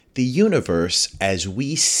The universe, as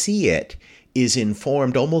we see it, is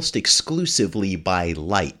informed almost exclusively by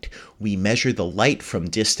light. We measure the light from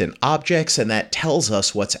distant objects, and that tells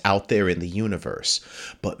us what's out there in the universe.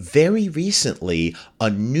 But very recently, a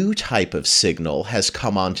new type of signal has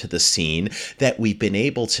come onto the scene that we've been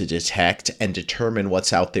able to detect and determine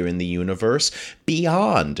what's out there in the universe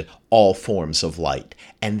beyond all forms of light.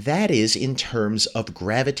 And that is in terms of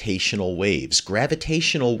gravitational waves.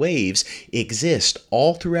 Gravitational waves exist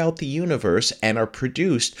all throughout the universe and are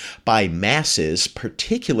produced by masses,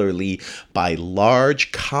 particularly by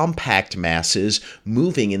large compact masses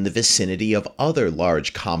moving in the vicinity of other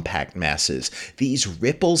large compact masses. These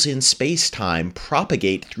ripples in space-time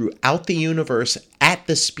propagate throughout the universe at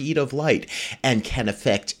the speed of light and can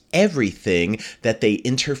affect everything that they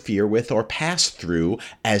interfere with or pass through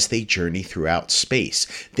as they journey throughout space.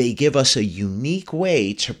 They give us a unique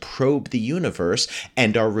way to probe the universe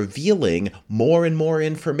and are revealing more and more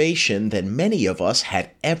information than many of us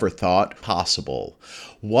had ever thought possible.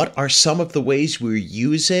 What are some of the ways we're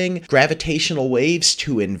using gravitational waves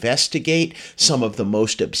to investigate some of the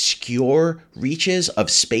most obscure reaches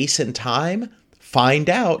of space and time? Find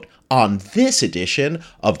out on this edition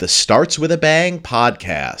of the Starts With a Bang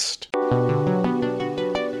podcast.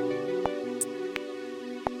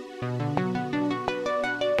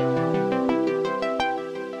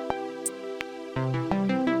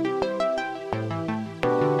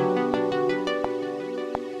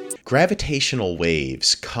 Gravitational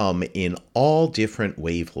waves come in all different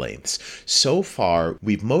wavelengths. So far,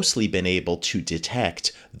 we've mostly been able to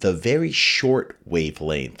detect the very short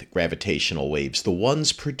wavelength gravitational waves, the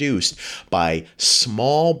ones produced by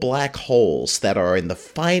small black holes that are in the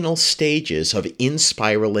final stages of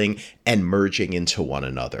inspiraling and merging into one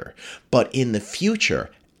another. But in the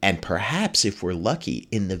future, and perhaps if we're lucky,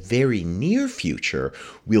 in the very near future,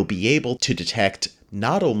 we'll be able to detect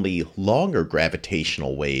not only longer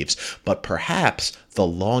gravitational waves, but perhaps the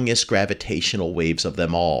longest gravitational waves of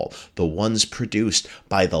them all, the ones produced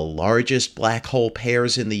by the largest black hole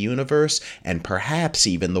pairs in the universe, and perhaps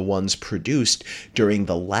even the ones produced during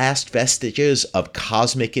the last vestiges of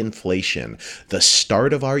cosmic inflation, the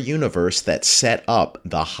start of our universe that set up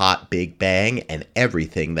the hot Big Bang and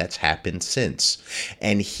everything that's happened since.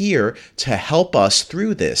 And here to help us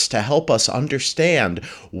through this, to help us understand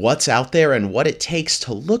what's out there and what it takes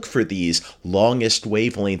to look for these longest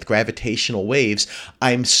wavelength gravitational waves,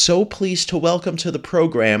 I'm so pleased to welcome to the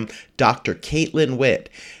program Dr. Caitlin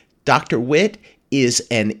Witt. Dr. Witt is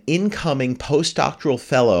an incoming postdoctoral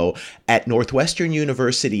fellow at Northwestern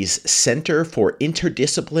University's Center for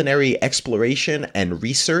Interdisciplinary Exploration and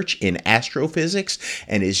Research in Astrophysics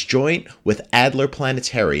and is joint with Adler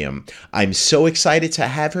Planetarium. I'm so excited to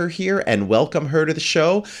have her here and welcome her to the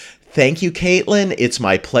show. Thank you, Caitlin. It's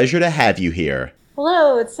my pleasure to have you here.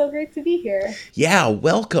 Hello, it's so great to be here. Yeah,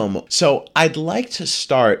 welcome. So I'd like to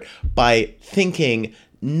start by thinking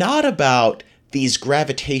not about these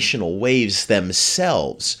gravitational waves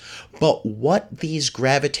themselves, but what these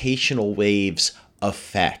gravitational waves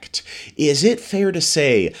affect. Is it fair to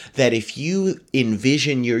say that if you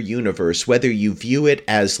envision your universe, whether you view it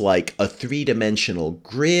as like a three-dimensional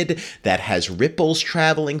grid that has ripples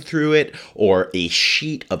traveling through it, or a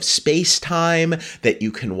sheet of space-time that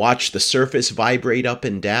you can watch the surface vibrate up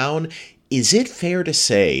and down, is it fair to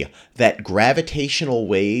say that gravitational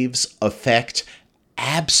waves affect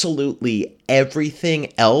absolutely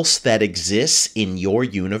everything else that exists in your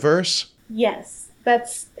universe? Yes,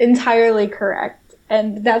 that's entirely correct.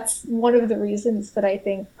 And that's one of the reasons that I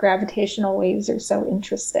think gravitational waves are so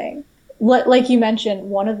interesting. Like you mentioned,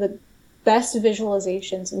 one of the best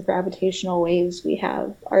visualizations of gravitational waves we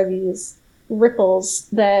have are these ripples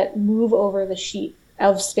that move over the sheet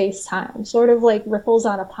of space-time, sort of like ripples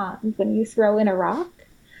on a pond when you throw in a rock.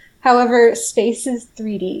 However, space is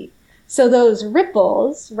 3D. So those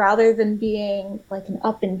ripples, rather than being like an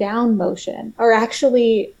up and down motion, are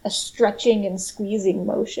actually a stretching and squeezing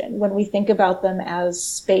motion when we think about them as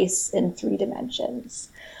space in 3 dimensions,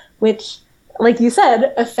 which, like you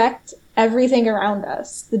said, affect everything around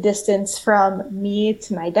us. The distance from me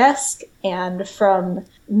to my desk and from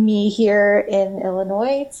me here in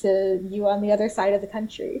Illinois to you on the other side of the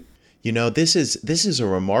country. You know, this is a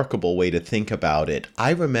remarkable way to think about it. I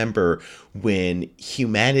remember when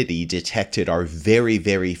humanity detected our very,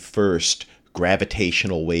 very first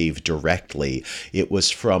gravitational wave directly. It was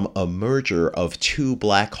from a merger of two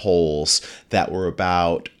black holes that were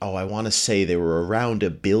about, I want to say they were around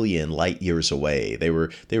 1 billion light years away. They were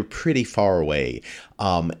pretty far away.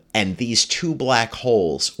 And these two black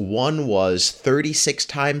holes, one was 36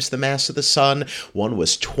 times the mass of the sun, one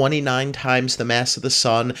was 29 times the mass of the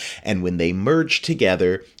sun, and when they merged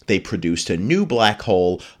together, they produced a new black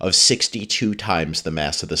hole of 62 times the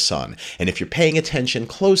mass of the sun. And if you're paying attention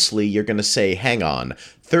closely, you're going to say, hang on,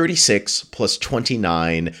 36 plus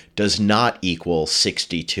 29 does not equal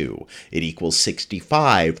 62. It equals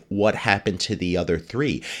 65. What happened to the other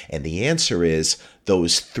three? And the answer is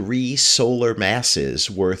those three solar masses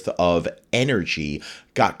worth of energy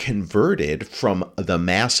got converted from the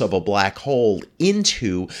mass of a black hole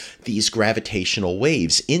into these gravitational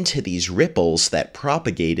waves, into these ripples that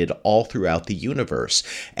propagated all throughout the universe.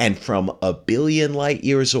 And from a billion light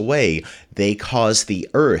years away, they caused the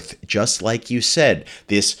Earth, just like you said,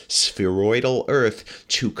 this spheroidal Earth,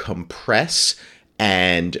 to compress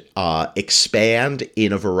and expand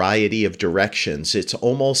in a variety of directions. It's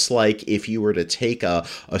almost like if you were to take a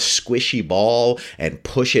squishy ball and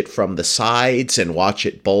push it from the sides and watch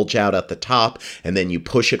it bulge out at the top, and then you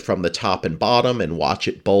push it from the top and bottom and watch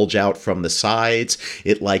it bulge out from the sides.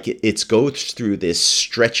 It goes through this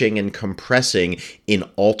stretching and compressing in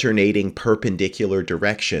alternating perpendicular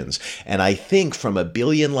directions. And I think from a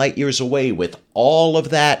billion light years away, with all of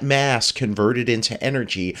that mass converted into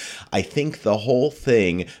energy, I think the whole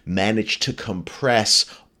thing managed to compress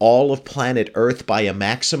all of planet Earth by a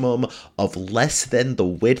maximum of less than the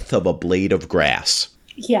width of a blade of grass.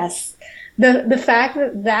 Yes. The fact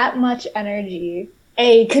that that much energy,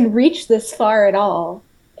 A, can reach this far at all,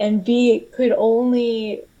 and B, could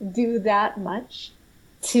only do that much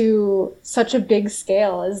to such a big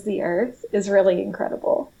scale as the Earth is really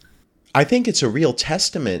incredible. I think it's a real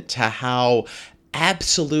testament to how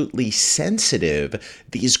absolutely sensitive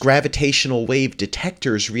these gravitational wave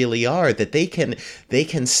detectors really are, that they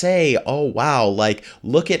can say, oh wow, like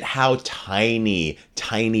look at how tiny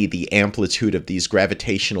the amplitude of these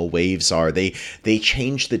gravitational waves are. They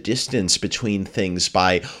change the distance between things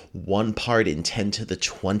by 1 part in 10 to the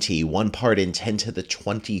 20, 1 part in 10 to the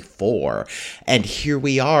 24. And here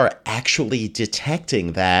we are actually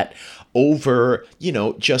detecting that over,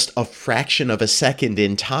 just a fraction of a second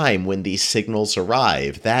in time when these signals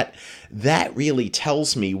arrive. That really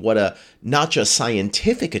tells me what a not just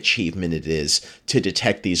scientific achievement it is to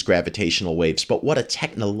detect these gravitational waves, but what a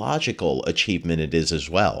technological achievement it is as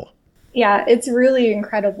well. Yeah, it's really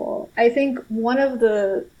incredible. I think one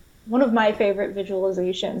of my favorite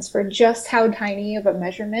visualizations for just how tiny of a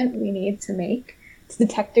measurement we need to make to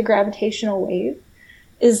detect a gravitational wave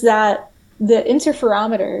is that the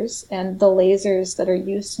interferometers and the lasers that are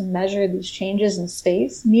used to measure these changes in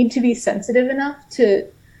space need to be sensitive enough to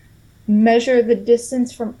measure the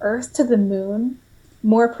distance from Earth to the moon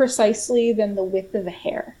more precisely than the width of a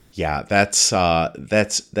hair. Yeah, that's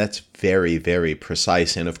very, very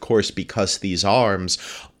precise. And of course, because these arms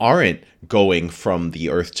aren't going from the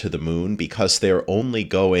Earth to the moon, because they're only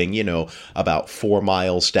going, about 4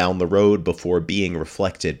 miles down the road before being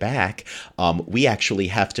reflected back, we actually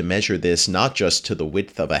have to measure this not just to the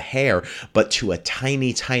width of a hair, but to a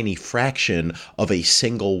tiny, tiny fraction of a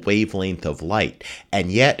single wavelength of light.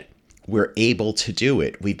 And yet, we're able to do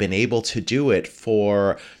it. We've been able to do it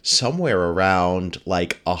for somewhere around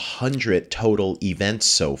like 100 total events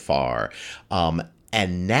so far.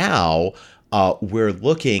 And now we're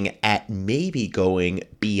looking at maybe going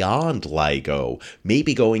beyond LIGO,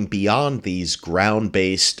 maybe going beyond these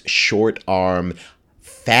ground-based, short-arm,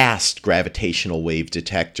 fast gravitational wave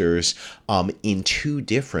detectors in two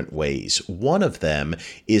different ways. One of them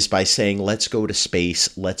is by saying, let's go to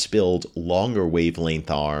space, let's build longer wavelength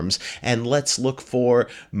arms, and let's look for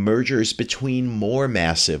mergers between more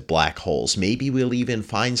massive black holes. Maybe we'll even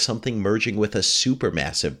find something merging with a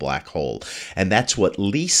supermassive black hole. And that's what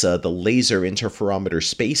LISA, the Laser Interferometer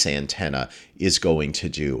Space Antenna, is going to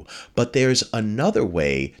do. But there's another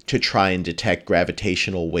way to try and detect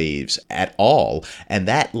gravitational waves at all, and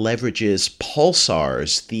that leverages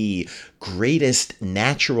pulsars, the greatest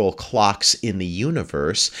natural clocks in the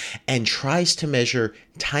universe, and tries to measure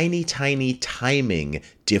tiny, tiny timing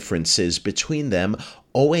differences between them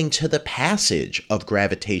owing to the passage of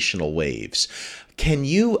gravitational waves.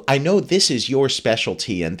 I know this is your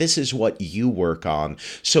specialty and this is what you work on,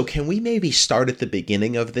 so can we maybe start at the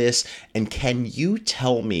beginning of this, and can you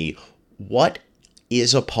tell me what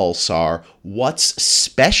is a pulsar, what's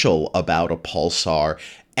special about a pulsar,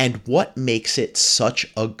 and what makes it such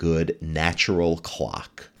a good natural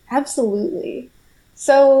clock? Absolutely.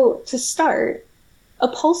 So to start, a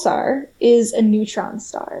pulsar is a neutron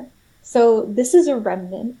star. So this is a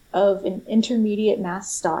remnant of an intermediate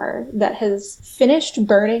mass star that has finished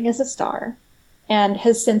burning as a star, and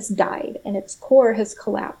has since died, and its core has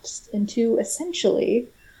collapsed into essentially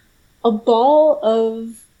a ball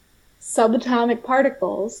of subatomic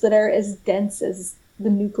particles that are as dense as the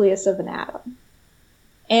nucleus of an atom.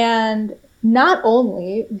 And not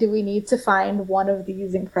only do we need to find one of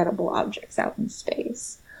these incredible objects out in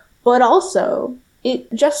space, but also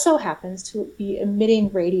it just so happens to be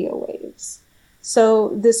emitting radio waves. So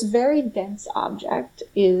this very dense object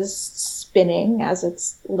is spinning as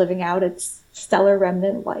it's living out its stellar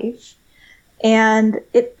remnant life. And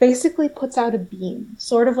it basically puts out a beam,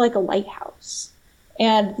 sort of like a lighthouse.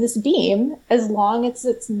 And this beam, as long as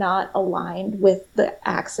it's not aligned with the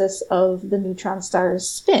axis of the neutron star's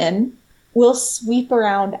spin, will sweep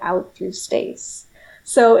around out through space.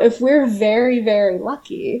 So if we're very, very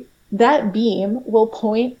lucky, that beam will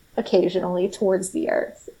point occasionally towards the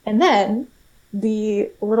Earth. And then the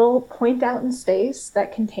little point out in space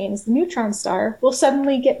that contains the neutron star will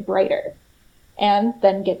suddenly get brighter and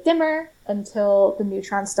then get dimmer until the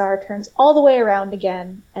neutron star turns all the way around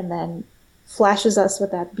again and then flashes us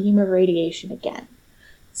with that beam of radiation again.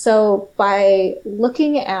 So by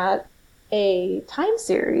looking at a time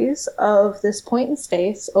series of this point in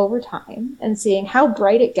space over time and seeing how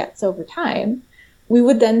bright it gets over time, we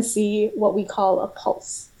would then see what we call a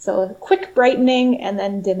pulse. So a quick brightening and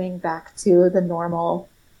then dimming back to the normal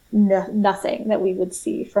nothing that we would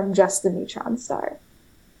see from just the neutron star.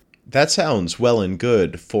 That sounds well and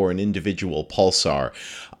good for an individual pulsar,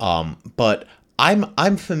 but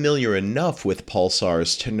I'm familiar enough with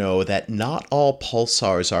pulsars to know that not all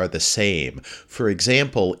pulsars are the same. For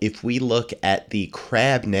example, if we look at the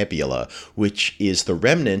Crab Nebula, which is the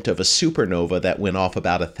remnant of a supernova that went off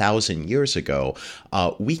about 1,000 years ago,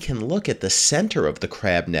 we can look at the center of the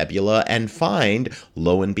Crab Nebula and find,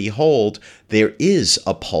 lo and behold, there is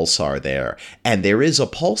a pulsar there. And there is a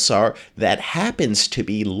pulsar that happens to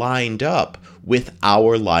be lined up with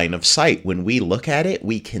our line of sight. When we look at it,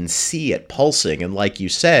 we can see it pulsing. And like you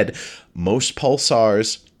said, most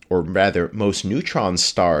pulsars, or rather most neutron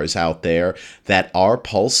stars out there that are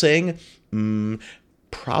pulsing,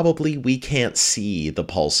 probably we can't see the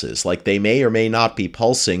pulses. Like they may or may not be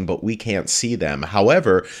pulsing, but we can't see them.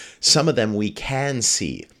 However, some of them we can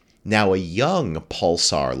see. Now, a young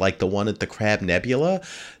pulsar, like the one at the Crab Nebula,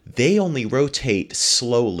 they only rotate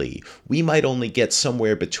slowly. We might only get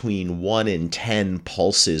somewhere between 1 and 10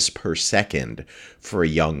 pulses per second for a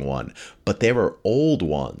young one. But there are old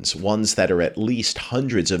ones that are at least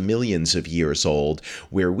hundreds of millions of years old,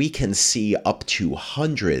 where we can see up to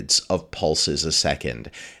hundreds of pulses a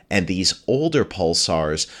second. And these older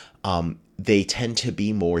pulsars, they tend to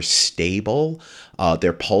be more stable.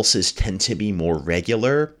 Their pulses tend to be more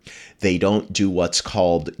regular. They don't do what's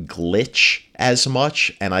called glitch as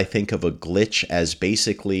much. And I think of a glitch as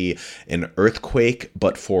basically an earthquake,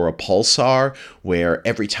 but for a pulsar, where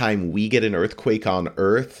every time we get an earthquake on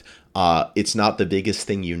Earth, it's not the biggest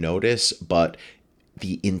thing you notice, but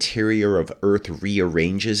the interior of Earth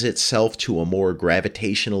rearranges itself to a more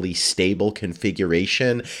gravitationally stable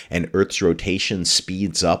configuration, and Earth's rotation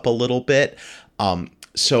speeds up a little bit.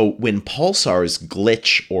 So when pulsars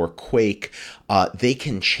glitch or quake, they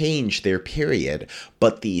can change their period.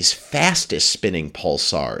 But these fastest spinning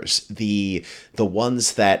pulsars, the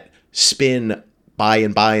ones that spin by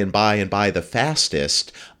and by the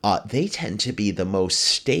fastest, they tend to be the most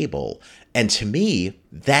stable. And to me,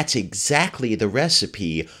 that's exactly the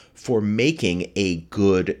recipe for making a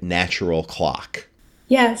good natural clock.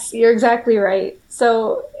 Yes, you're exactly right.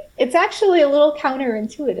 So it's actually a little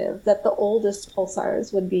counterintuitive that the oldest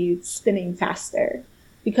pulsars would be spinning faster,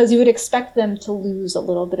 because you would expect them to lose a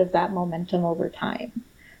little bit of that momentum over time.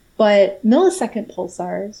 But millisecond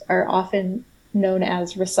pulsars are often known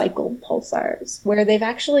as recycled pulsars, where they've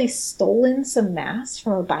actually stolen some mass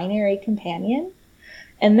from a binary companion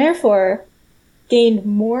and therefore gained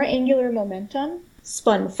more angular momentum,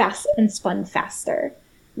 spun faster.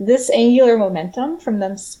 This angular momentum from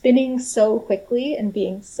them spinning so quickly and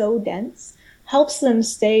being so dense helps them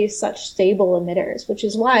stay such stable emitters, which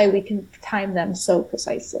is why we can time them so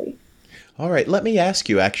precisely. All right, let me ask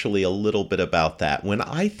you actually a little bit about that. When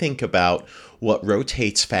I think about what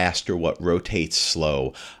rotates fast or what rotates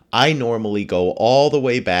slow, I normally go all the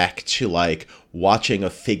way back to like watching a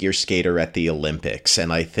figure skater at the Olympics.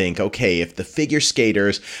 And I think, okay, if the figure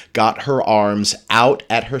skater's got her arms out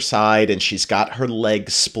at her side and she's got her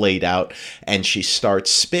legs splayed out and she starts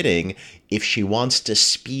spinning, if she wants to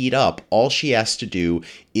speed up, all she has to do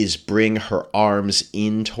is bring her arms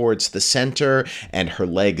in towards the center and her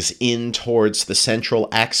legs in towards the central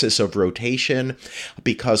axis of rotation.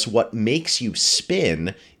 Because what makes you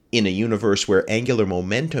spin in a universe where angular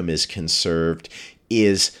momentum is conserved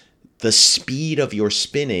is the speed of your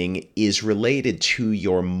spinning is related to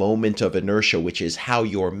your moment of inertia, which is how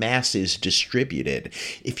your mass is distributed.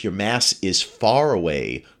 If your mass is far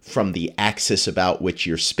away from the axis about which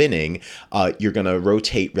you're spinning, you're going to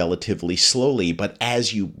rotate relatively slowly. But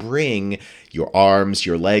as you bring your arms,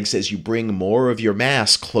 your legs, as you bring more of your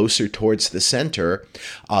mass closer towards the center,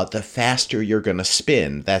 the faster you're going to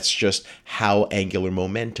spin. That's just how angular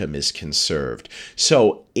momentum is conserved.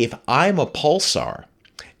 So if I'm a pulsar,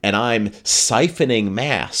 and I'm siphoning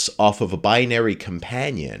mass off of a binary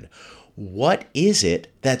companion, what is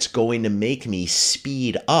it that's going to make me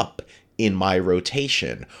speed up in my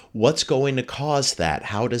rotation? What's going to cause that?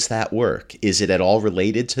 How does that work? Is it at all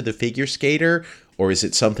related to the figure skater, or is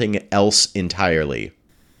it something else entirely?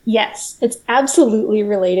 Yes, it's absolutely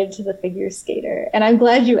related to the figure skater. And I'm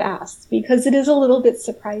glad you asked, because it is a little bit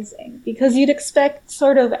surprising. Because you'd expect,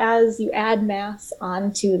 sort of, as you add mass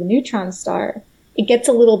onto the neutron star, it gets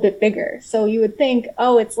a little bit bigger. So you would think,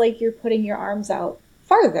 oh, it's like you're putting your arms out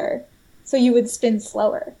farther. So you would spin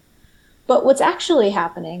slower. But what's actually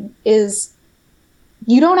happening is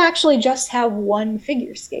you don't actually just have one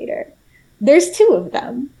figure skater. There's two of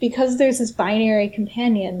them, because there's this binary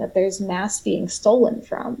companion that there's mass being stolen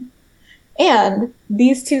from. And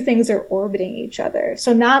these two things are orbiting each other.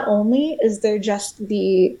 So not only is there just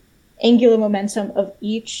the angular momentum of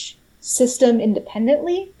each system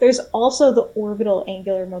independently, there's also the orbital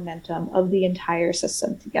angular momentum of the entire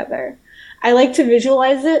system together. I like to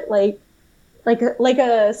visualize it like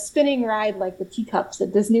a spinning ride, like the teacups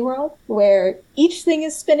at Disney World, where each thing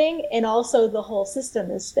is spinning and also the whole system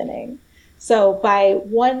is spinning. So by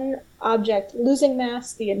one object losing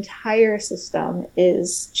mass, the entire system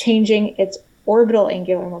is changing its orbital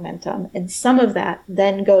angular momentum, and some of that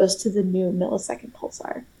then goes to the new millisecond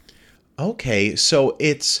pulsar. Okay, so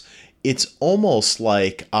it's almost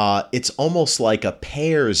like a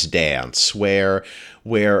pairs dance where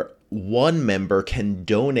one member can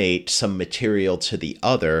donate some material to the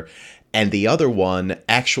other, and the other one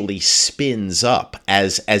actually spins up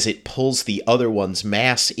as it pulls the other one's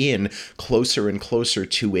mass in closer and closer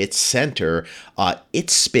to its center.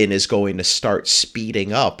 Its spin is going to start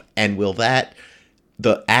speeding up, and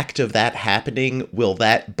the act of that happening, will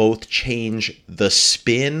that both change the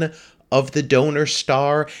spin of the donor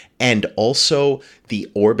star and also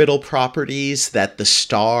the orbital properties that the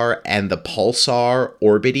star and the pulsar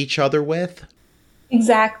orbit each other with?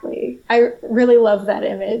 Exactly. I really love that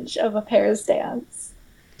image of a pairs dance.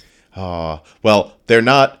 Well, they're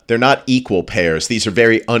not equal pairs. These are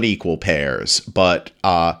very unequal pairs, but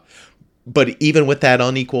even with that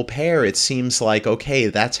unequal pair, it seems like, okay,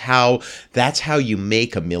 that's how you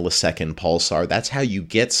make a millisecond pulsar. That's how you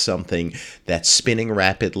get something that's spinning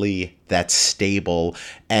rapidly, that's stable.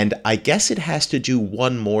 And I guess it has to do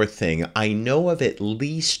one more thing. I know of at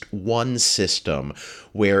least one system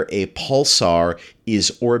where a pulsar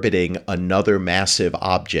is orbiting another massive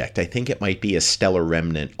object. I think it might be a stellar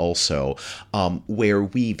remnant also, where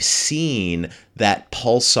we've seen that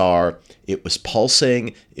pulsar, it was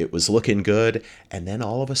pulsing, it was looking good, and then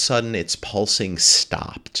all of a sudden its pulsing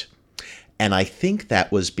stopped. And I think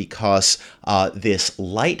that was because this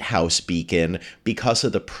lighthouse beacon, because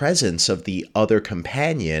of the presence of the other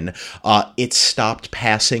companion, it stopped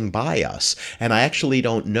passing by us. And I actually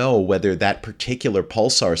don't know whether that particular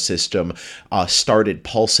pulsar system started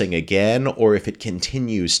pulsing again or if it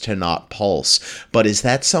continues to not pulse. But is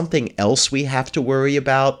that something else we have to worry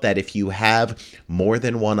about? That if you have more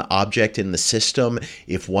than one object in the system,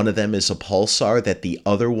 if one of them is a pulsar, that the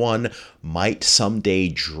other one might someday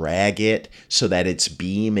drag it so that its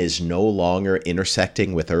beam is no longer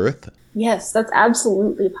intersecting with Earth? Yes, that's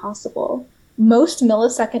absolutely possible. Most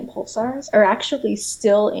millisecond pulsars are actually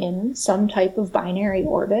still in some type of binary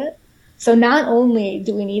orbit. So not only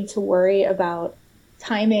do we need to worry about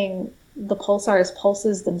timing the pulsar's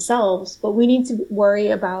pulses themselves, but we need to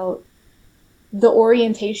worry about the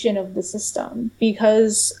orientation of the system,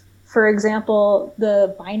 because, for example,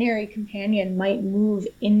 the binary companion might move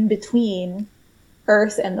in between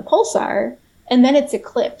Earth and the pulsar, and then it's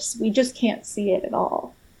eclipsed. We just can't see it at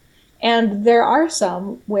all. And there are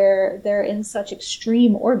some where they're in such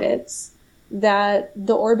extreme orbits that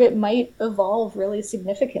the orbit might evolve really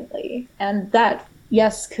significantly. And that,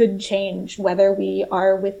 yes, could change whether we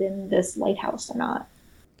are within this lighthouse or not.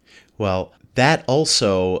 Well, that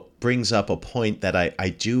also brings up a point that I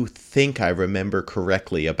do think I remember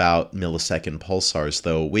correctly about millisecond pulsars,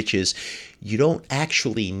 though, which is you don't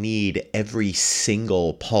actually need every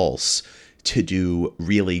single pulse to do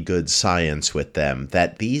really good science with them.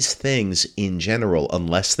 That these things in general,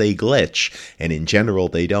 unless they glitch, and in general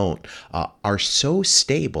they don't, are so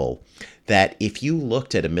stable that if you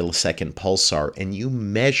looked at a millisecond pulsar and you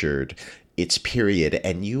measured its period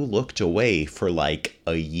and you looked away for like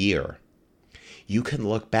a year, you can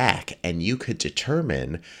look back and you could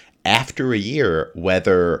determine after a year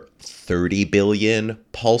whether 30 billion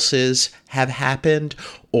pulses have happened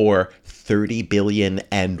or 30 billion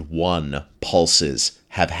and 1 pulses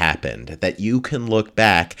have happened. That you can look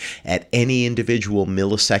back at any individual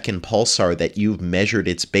millisecond pulsar that you've measured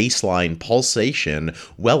its baseline pulsation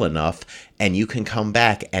well enough, and you can come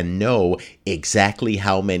back and know exactly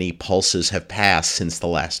how many pulses have passed since the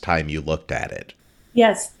last time you looked at it.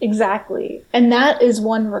 Yes, exactly. And that is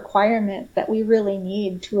one requirement that we really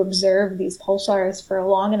need to observe these pulsars for a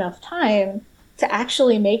long enough time to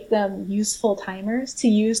actually make them useful timers to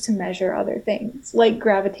use to measure other things, like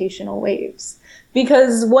gravitational waves.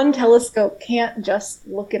 Because one telescope can't just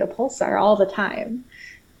look at a pulsar all the time.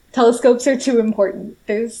 Telescopes are too important.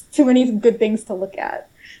 There's too many good things to look at.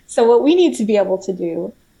 So what we need to be able to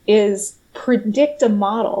do is predict a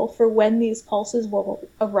model for when these pulses will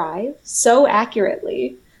arrive so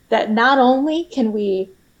accurately that not only can we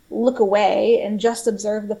look away and just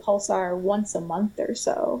observe the pulsar once a month or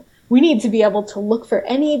so, we need to be able to look for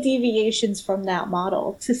any deviations from that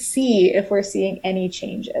model to see if we're seeing any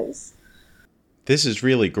changes. This is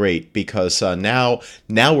really great because now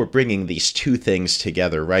we're bringing these two things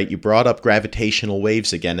together, right? You brought up gravitational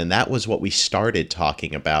waves again, and that was what we started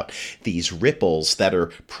talking about. These ripples that are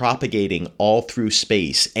propagating all through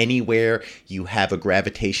space. Anywhere you have a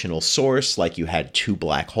gravitational source, like you had two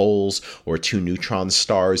black holes or two neutron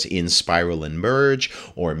stars in spiral and merge,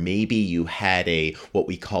 or maybe you had what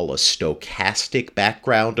we call a stochastic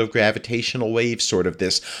background of gravitational waves, sort of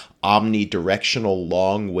this omnidirectional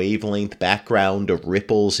long wavelength background of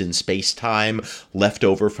ripples in space-time left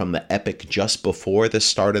over from the epoch just before the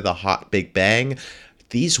start of the hot Big Bang.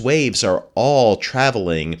 These waves are all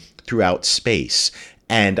traveling throughout space.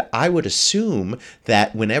 And I would assume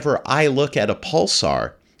that whenever I look at a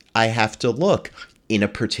pulsar, I have to look in a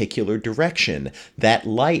particular direction. That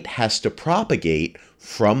light has to propagate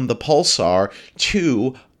from the pulsar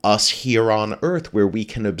to us here on Earth where we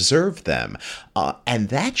can observe them. And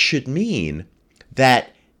that should mean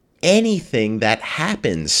that anything that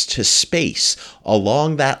happens to space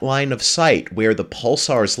along that line of sight where the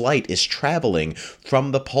pulsar's light is traveling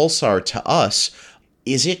from the pulsar to us,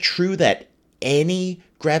 is it true that any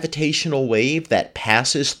gravitational wave that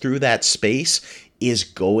passes through that space is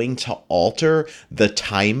going to alter the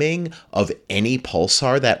timing of any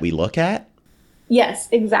pulsar that we look at? Yes,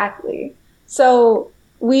 exactly. So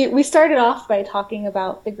we started off by talking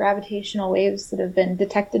about the gravitational waves that have been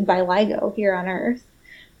detected by LIGO here on Earth,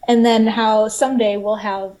 and then how someday we'll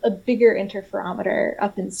have a bigger interferometer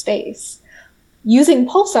up in space. Using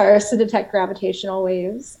pulsars to detect gravitational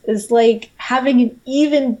waves is like having an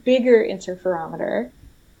even bigger interferometer,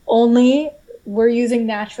 only we're using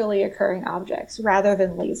naturally occurring objects rather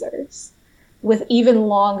than lasers, with even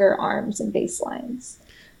longer arms and baselines.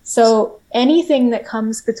 So anything that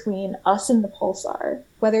comes between us and the pulsar,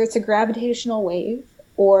 whether it's a gravitational wave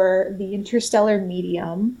or the interstellar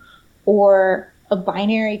medium or a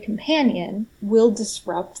binary companion, will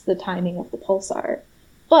disrupt the timing of the pulsar.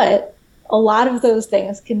 But a lot of those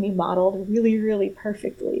things can be modeled really, really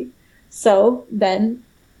perfectly. So then,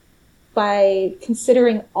 by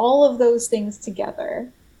considering all of those things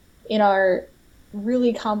together in our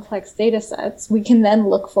really complex data sets, we can then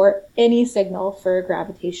look for any signal for a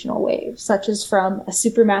gravitational wave, such as from a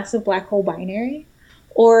supermassive black hole binary,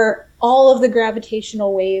 or all of the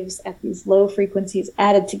gravitational waves at these low frequencies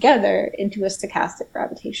added together into a stochastic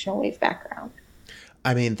gravitational wave background.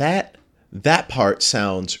 I mean, that part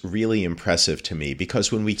sounds really impressive to me,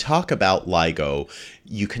 because when we talk about LIGO,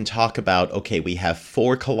 you can talk about, okay, we have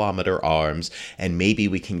 4-kilometer arms and maybe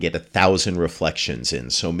we can get 1,000 reflections in.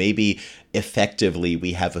 So maybe effectively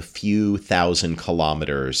we have a few thousand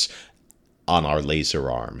kilometers on our laser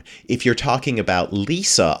arm. If you're talking about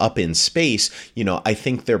LISA up in space, I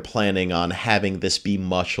think they're planning on having this be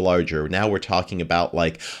much larger. Now we're talking about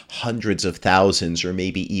like hundreds of thousands or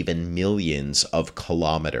maybe even millions of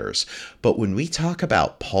kilometers. But when we talk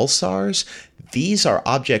about pulsars, these are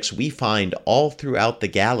objects we find all throughout the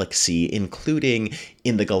galaxy, including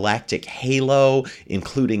in the galactic halo,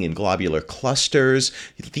 including in globular clusters.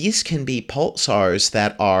 These can be pulsars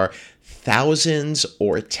that are thousands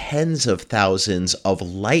or tens of thousands of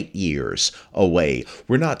light years away.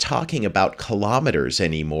 We're not talking about kilometers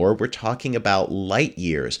anymore. We're talking about light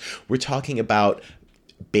years. We're talking about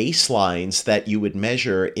baselines that you would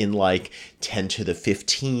measure in like 10 to the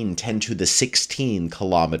 15, 10 to the 16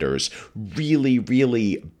 kilometers. Really,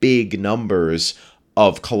 really big numbers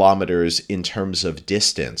of kilometers in terms of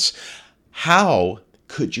distance. how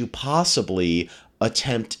could you possibly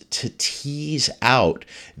attempt to tease out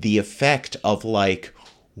the effect of like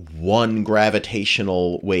one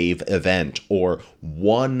gravitational wave event or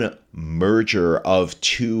one merger of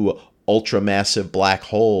two ultramassive black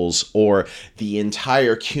holes or the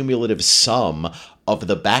entire cumulative sum of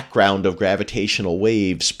the background of gravitational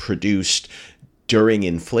waves produced during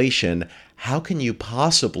inflation? How can you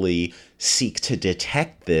possibly seek to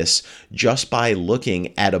detect this just by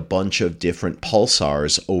looking at a bunch of different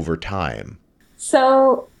pulsars over time?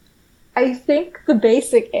 So I think the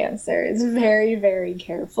basic answer is very, very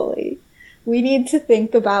carefully. We need to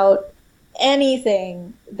think about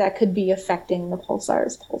anything that could be affecting the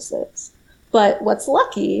pulsar's pulses. But what's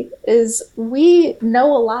lucky is we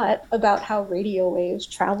know a lot about how radio waves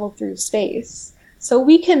travel through space. So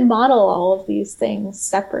we can model all of these things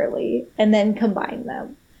separately and then combine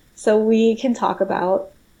them. So we can talk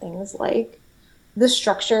about things like the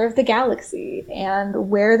structure of the galaxy and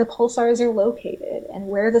where the pulsars are located and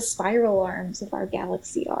where the spiral arms of our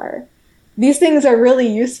galaxy are. These things are really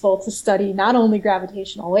useful to study not only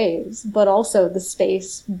gravitational waves, but also the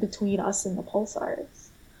space between us and the pulsars.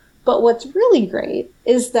 But what's really great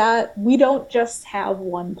is that we don't just have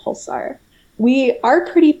one pulsar. We are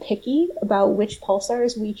pretty picky about which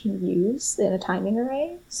pulsars we can use in a timing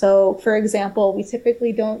array. So, for example, we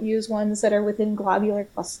typically don't use ones that are within globular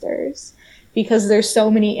clusters because there's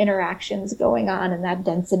so many interactions going on in that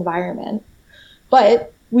dense environment.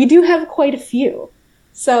 But we do have quite a few.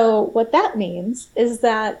 So what that means is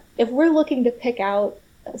that if we're looking to pick out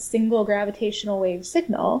a single gravitational wave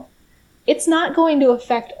signal, it's not going to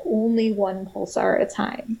affect only one pulsar at a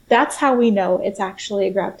time. That's how we know it's actually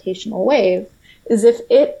a gravitational wave, is if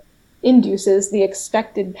it induces the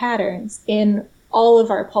expected patterns in all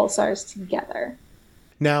of our pulsars together.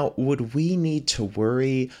 Now, would we need to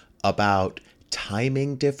worry about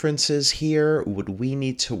timing differences here? Would we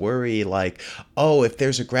need to worry like, oh, if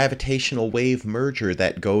there's a gravitational wave merger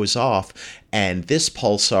that goes off and this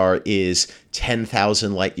pulsar is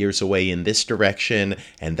 10,000 light years away in this direction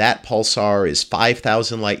and that pulsar is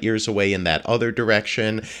 5,000 light years away in that other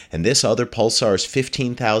direction and this other pulsar is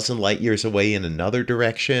 15,000 light years away in another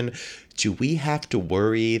direction? Do we have to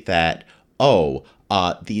worry that,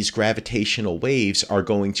 these gravitational waves are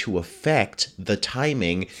going to affect the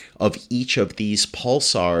timing of each of these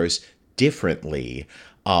pulsars differently,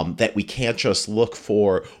 that we can't just look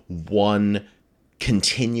for one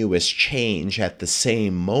continuous change at the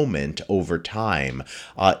same moment over time?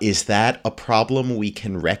 Is that a problem we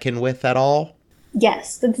can reckon with at all?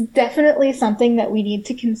 Yes, that's definitely something that we need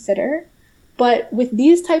to consider. But with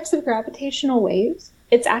these types of gravitational waves,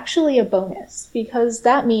 it's actually a bonus because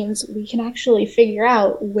that means we can actually figure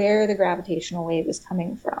out where the gravitational wave is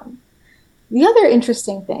coming from. The other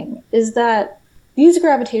interesting thing is that these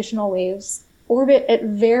gravitational waves orbit at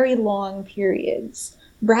very long periods.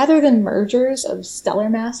 Rather than mergers of stellar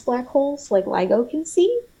mass black holes like LIGO can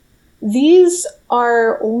see, these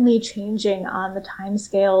are only changing on the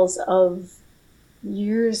timescales of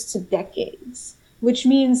years to decades, which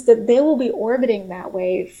means that they will be orbiting that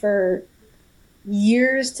way for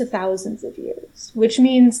years to thousands of years, which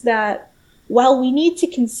means that while we need to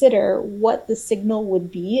consider what the signal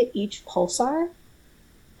would be at each pulsar,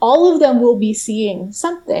 all of them will be seeing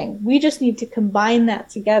something. We just need to combine that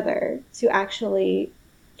together to actually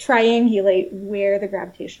triangulate where the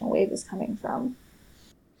gravitational wave is coming from.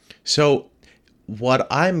 So what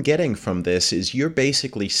I'm getting from this is you're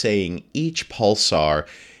basically saying each pulsar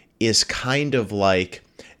is kind of like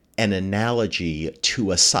an analogy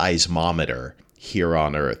to a seismometer here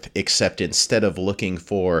on Earth, except instead of looking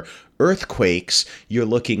for earthquakes, you're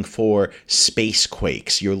looking for space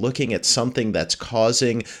quakes. You're looking at something that's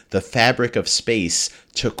causing the fabric of space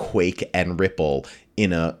to quake and ripple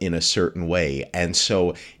in a certain way. And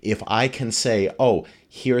so if I can say, oh,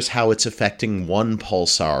 here's how it's affecting one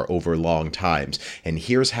pulsar over long times, and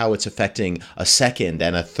here's how it's affecting a second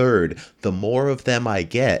and a third, the more of them I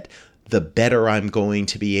get, the better I'm going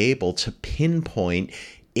to be able to pinpoint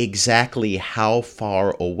exactly how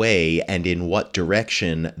far away and in what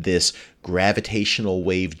direction this gravitational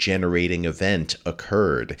wave generating event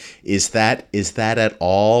occurred. Is that at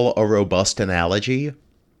all a robust analogy?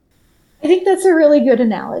 I think that's a really good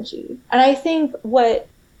analogy. And I think what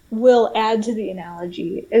will add to the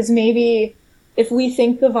analogy is maybe if we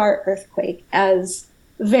think of our earthquake as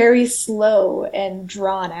very slow and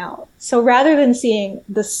drawn out. So rather than seeing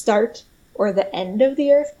the start or the end of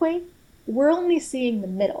the earthquake, we're only seeing the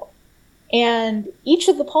middle. And each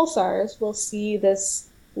of the pulsars will see this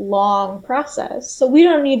long process. So we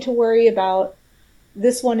don't need to worry about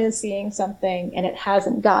this one is seeing something and it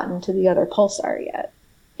hasn't gotten to the other pulsar yet.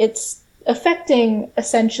 It's affecting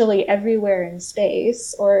essentially everywhere in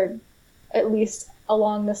space, or at least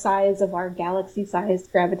along the size of our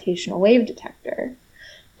galaxy-sized gravitational wave detector.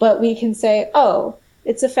 But we can say, oh,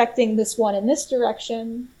 it's affecting this one in this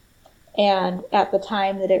direction, and at the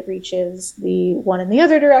time that it reaches the one in the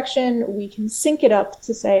other direction, we can sync it up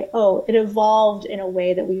to say, oh, it evolved in a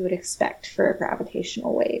way that we would expect for a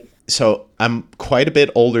gravitational wave. So I'm quite a bit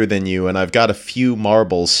older than you, and I've got a few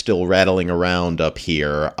marbles still rattling around up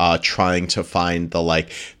here, trying to find the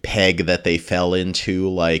peg that they fell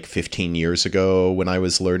into 15 years ago when I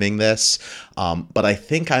was learning this. But I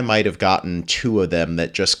think I might have gotten two of them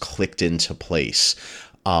that just clicked into place.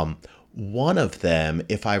 One of them,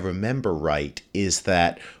 if I remember right, is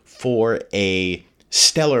that for a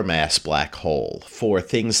stellar mass black hole, for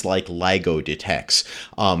things like LIGO detects,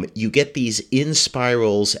 you get these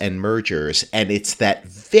inspirals and mergers, and it's that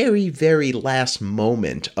very, very last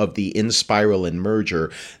moment of the inspiral and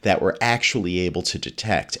merger that we're actually able to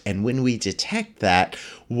detect. And when we detect that,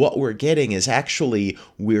 what we're getting is actually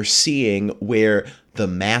we're seeing where the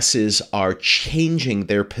masses are changing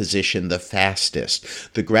their position the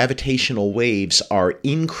fastest. The gravitational waves are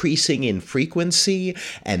increasing in frequency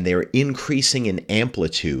and they're increasing in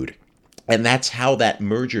amplitude. And that's how that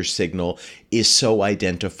merger signal is so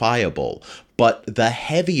identifiable. But the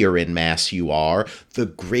heavier in mass you are, the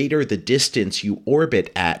greater the distance you orbit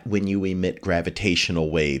at when you emit gravitational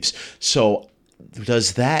waves. So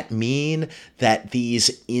does that mean that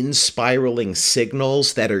these inspiraling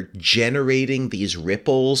signals that are generating these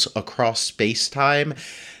ripples across space-time,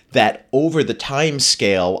 that over the time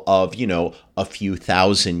scale of, a few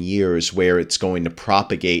thousand years where it's going to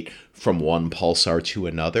propagate from one pulsar to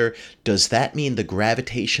another, does that mean the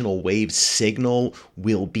gravitational wave signal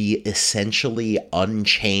will be essentially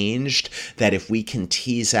unchanged? That if we can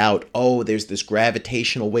tease out, oh, there's this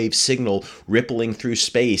gravitational wave signal rippling through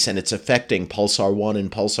space and it's affecting pulsar 1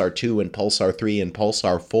 and pulsar 2 and pulsar 3 and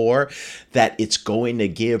pulsar 4, that it's going to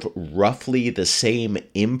give roughly the same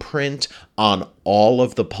imprint on all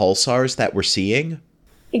of the pulsars that we're seeing?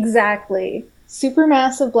 Exactly.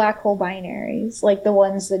 Supermassive black hole binaries, like the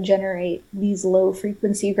ones that generate these low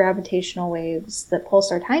frequency gravitational waves that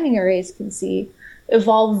pulsar timing arrays can see,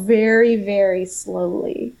 evolve very, very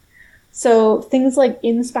slowly. So things like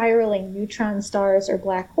inspiraling neutron stars or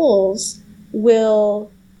black holes will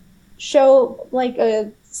show a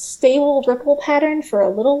stable ripple pattern for a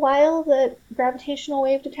little while that gravitational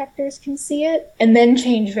wave detectors can see it, and then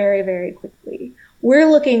change very, very quickly. We're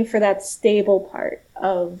looking for that stable part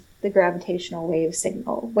of the gravitational wave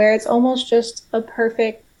signal, where it's almost just a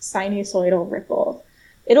perfect sinusoidal ripple.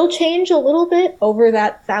 It'll change a little bit over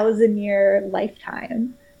that 1,000-year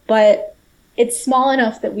lifetime, but it's small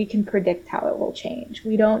enough that we can predict how it will change.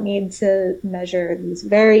 We don't need to measure these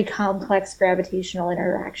very complex gravitational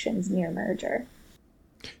interactions near merger.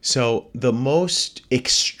 So the most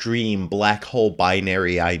extreme black hole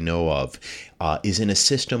binary I know of is in a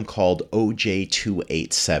system called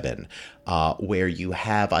OJ287, where you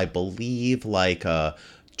have, I believe, a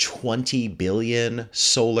 20 billion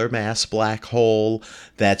solar mass black hole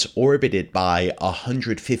that's orbited by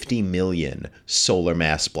 150 million solar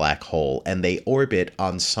mass black hole, and they orbit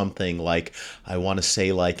on something I want to say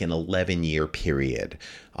an 11-year period.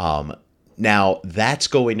 Now that's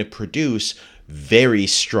going to produce very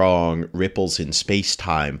strong ripples in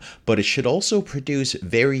space-time, but it should also produce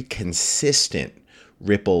very consistent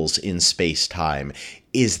ripples in space-time.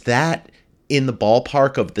 Is that in the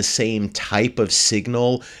ballpark of the same type of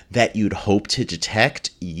signal that you'd hope to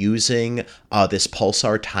detect using this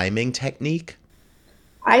pulsar timing technique?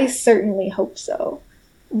 I certainly hope so.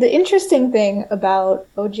 The interesting thing about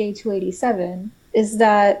OJ287 is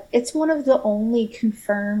that it's one of the only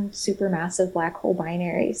confirmed supermassive black hole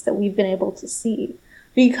binaries that we've been able to see,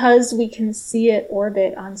 because we can see it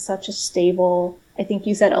orbit on such a stable, I think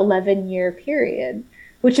you said 11-year period,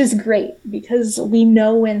 which is great because we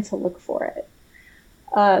know when to look for it.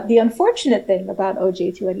 The unfortunate thing about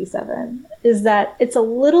OJ287 is that it's a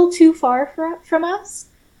little too far from us,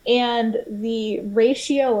 and the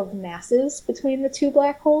ratio of masses between the two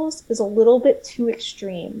black holes is a little bit too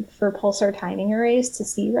extreme for pulsar timing arrays to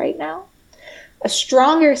see right now. A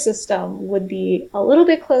stronger system would be a little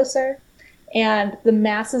bit closer, and the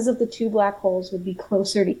masses of the two black holes would be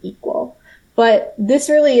closer to equal. But this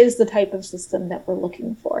really is the type of system that we're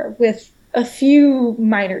looking for, with a few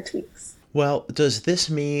minor tweaks. Well, does this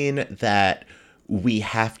mean that we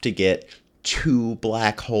have to get two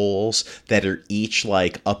black holes that are each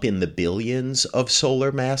like up in the billions of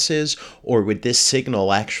solar masses? Or would this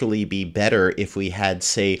signal actually be better if we had,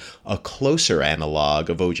 say, a closer analog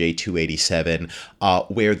of OJ287,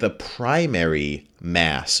 where the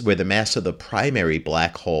mass of the primary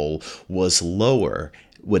black hole was lower?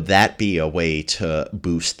 Would that be a way to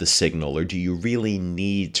boost the signal, or do you really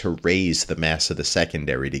need to raise the mass of the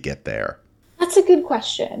secondary to get there? That's a good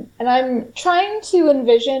question. And I'm trying to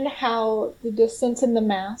envision how the distance and the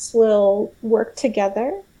mass will work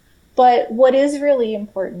together. But what is really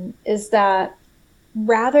important is that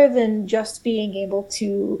rather than just being able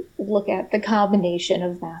to look at the combination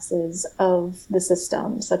of masses of the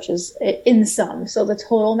system, such as in sum, so the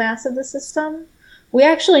total mass of the system, we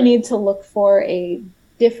actually need to look for a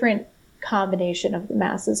different combination of the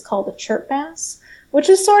masses called a chirp mass, which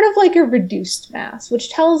is sort of like a reduced mass,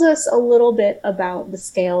 which tells us a little bit about the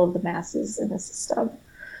scale of the masses in the system.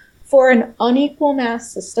 For an unequal mass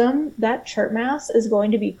system, that chirp mass is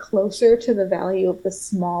going to be closer to the value of the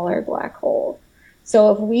smaller black hole.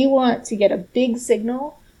 So if we want to get a big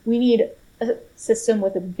signal, we need a system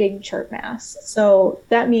with a big chirp mass. So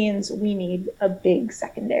that means we need a big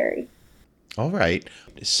secondary. All right.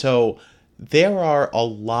 So there are a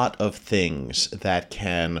lot of things that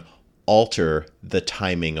can alter the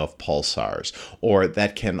timing of pulsars, or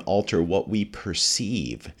that can alter what we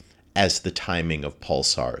perceive as the timing of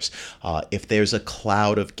pulsars. If there's a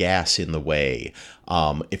cloud of gas in the way,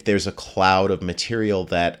 if there's a cloud of material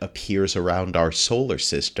that appears around our solar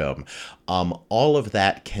system, all of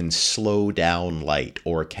that can slow down light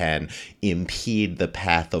or can impede the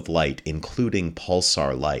path of light, including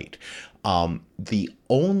pulsar light. The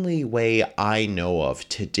only way I know of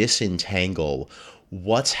to disentangle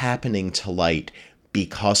what's happening to light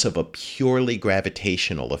because of a purely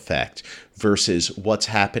gravitational effect versus what's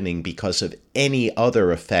happening because of any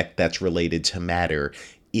other effect that's related to matter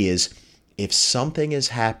is if something is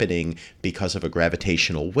happening because of a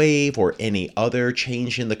gravitational wave or any other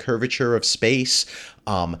change in the curvature of space,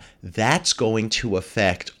 that's going to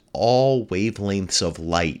affect all wavelengths of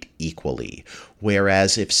light equally.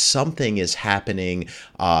 Whereas if something is happening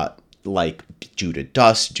like due to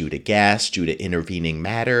dust, due to gas, due to intervening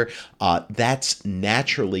matter, that's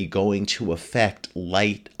naturally going to affect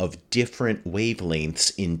light of different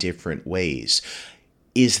wavelengths in different ways.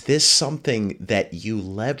 Is this something that you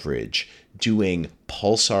leverage doing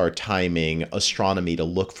pulsar timing astronomy to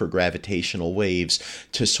look for gravitational waves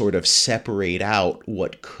to sort of separate out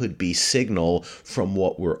what could be signal from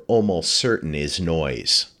what we're almost certain is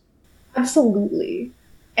noise? Absolutely.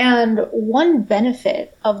 And one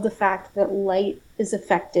benefit of the fact that light is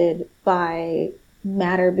affected by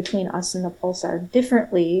matter between us and the pulsar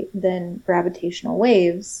differently than gravitational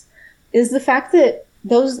waves is the fact that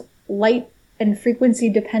those light and frequency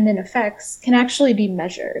dependent effects can actually be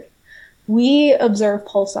measured. We observe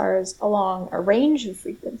pulsars along a range of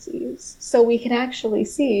frequencies, so we can actually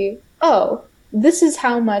see, oh, this is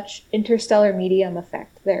how much interstellar medium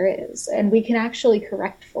effect there is, and we can actually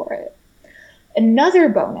correct for it. Another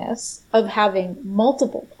bonus of having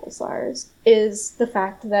multiple pulsars is the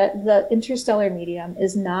fact that the interstellar medium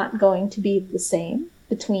is not going to be the same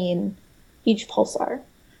between each pulsar.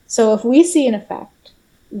 So if we see an effect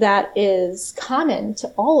that is common to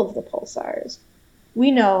all of the pulsars,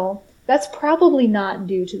 we know that's probably not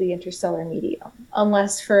due to the interstellar medium,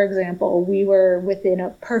 unless, for example, we were within a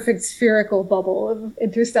perfect spherical bubble of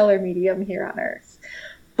interstellar medium here on Earth.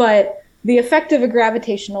 But the effect of a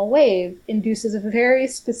gravitational wave induces a very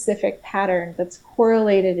specific pattern that's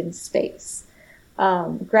correlated in space.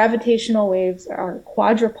 Gravitational waves are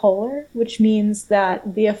quadrupolar, which means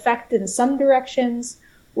that the effect in some directions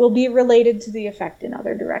will be related to the effect in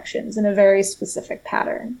other directions in a very specific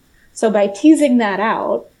pattern. So by teasing that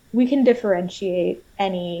out, we can differentiate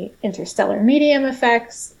any interstellar medium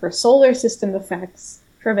effects or solar system effects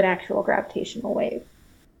from an actual gravitational wave.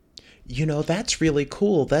 You know, that's really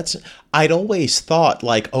cool. I'd always thought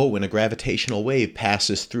like, oh, when a gravitational wave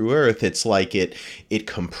passes through Earth, it's like it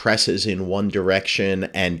compresses in one direction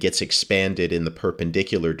and gets expanded in the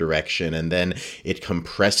perpendicular direction, and then it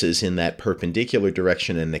compresses in that perpendicular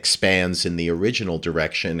direction and expands in the original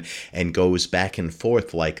direction and goes back and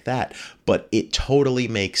forth like that. But it totally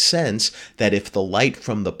makes sense that if the light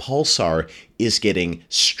from the pulsar is getting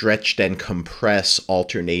stretched and compressed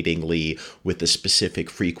alternatingly with the specific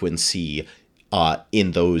frequency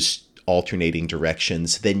in those alternating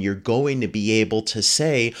directions, then you're going to be able to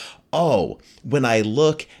say, oh, when I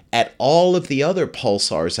look at all of the other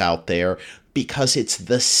pulsars out there, because it's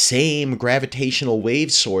the same gravitational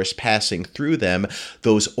wave source passing through them,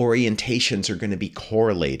 those orientations are going to be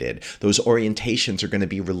correlated. Those orientations are going to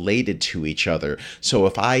be related to each other. So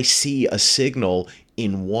if I see a signal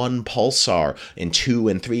in one pulsar, in 2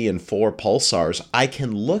 and 3 and 4 pulsars, I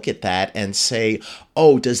can look at that and say,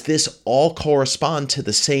 oh, does this all correspond to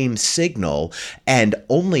the same signal? And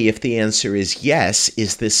only if the answer is yes,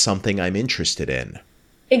 is this something I'm interested in?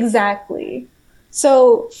 Exactly.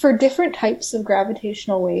 So for different types of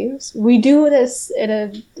gravitational waves, we do this in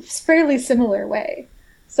a fairly similar way.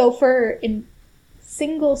 So for a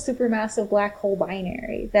single supermassive black hole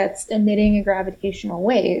binary that's emitting a gravitational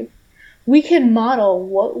wave, we can model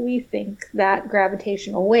what we think that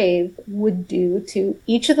gravitational wave would do to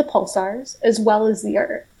each of the pulsars as well as the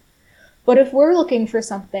Earth. But if we're looking for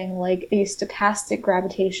something like a stochastic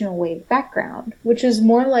gravitational wave background, which is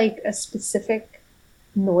more like a specific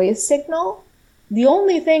noise signal, the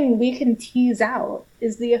only thing we can tease out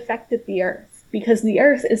is the effect at the Earth, because the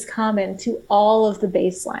Earth is common to all of the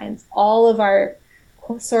baselines, all of our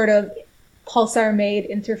sort of pulsar-made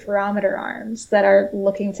interferometer arms that are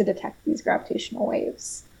looking to detect these gravitational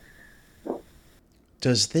waves.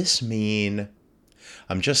 Does this mean,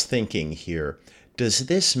 I'm just thinking here, does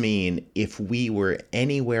this mean if we were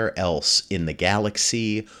anywhere else in the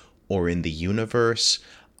galaxy or in the universe,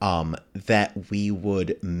 that we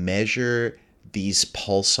would measure these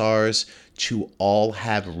pulsars to all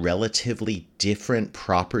have relatively different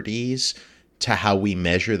properties to how we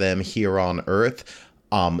measure them here on Earth?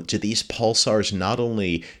 Do these pulsars not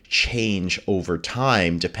only change over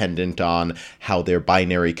time dependent on how their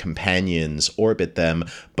binary companions orbit them,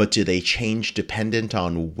 but do they change dependent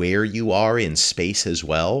on where you are in space as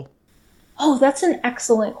well? Oh, that's an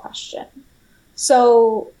excellent question.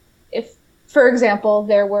 So if, for example,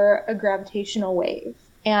 there were a gravitational wave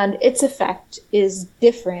and its effect is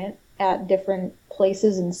different at different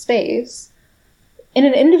places in space, in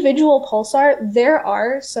an individual pulsar, there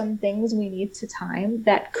are some things we need to time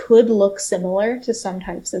that could look similar to some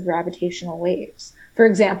types of gravitational waves. For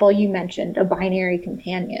example, you mentioned a binary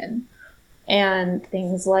companion, and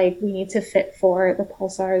things like we need to fit for the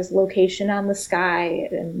pulsar's location on the sky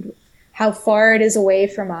and how far it is away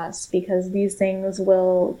from us, because these things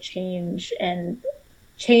will change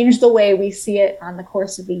the way we see it on the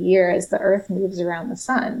course of the year as the Earth moves around the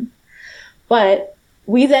sun. But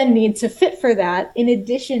we then need to fit for that in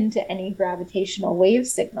addition to any gravitational wave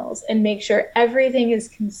signals and make sure everything is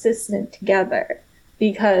consistent together,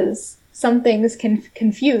 because some things can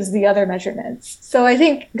confuse the other measurements. So I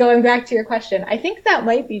think, going back to your question, I think that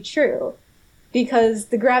might be true, because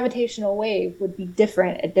the gravitational wave would be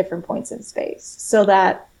different at different points in space. So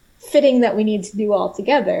that fitting that we need to do all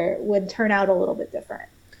together would turn out a little bit different.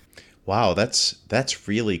 Wow, that's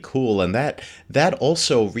really cool. And that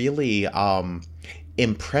also really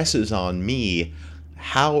impresses on me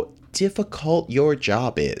how difficult your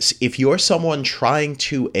job is. If you're someone trying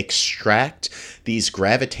to extract these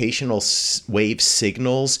gravitational wave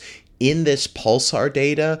signals in this pulsar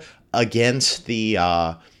data against the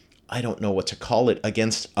I don't know what to call it,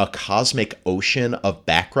 against a cosmic ocean of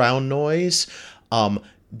background noise,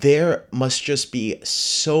 there must just be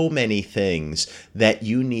so many things that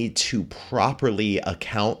you need to properly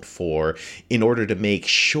account for in order to make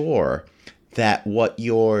sure that what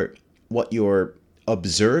you're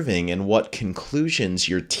observing and what conclusions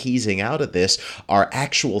you're teasing out of this are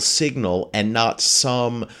actual signal and not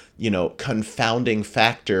some, confounding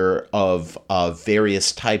factor of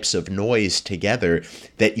various types of noise together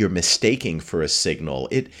that you're mistaking for a signal.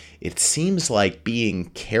 It seems like being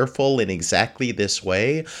careful in exactly this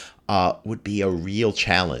way would be a real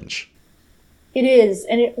challenge. It is.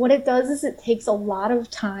 And what it does is it takes a lot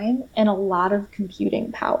of time and a lot of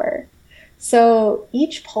computing power. So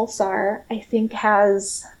each pulsar, I think,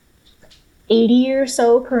 has 80 or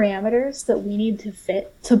so parameters that we need to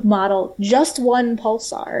fit to model just one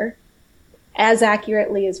pulsar as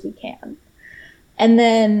accurately as we can. And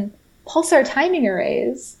then pulsar timing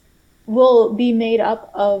arrays will be made up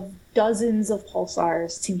of dozens of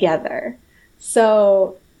pulsars together.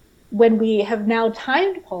 So when we have now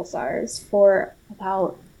timed pulsars for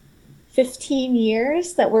about 15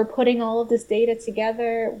 years that we're putting all of this data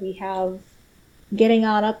together, we have getting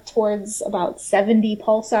on up towards about 70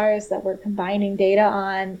 pulsars that we're combining data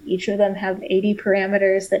on. Each of them have 80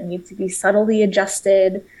 parameters that need to be subtly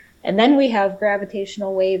adjusted. And then we have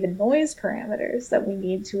gravitational wave and noise parameters that we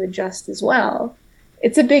need to adjust as well.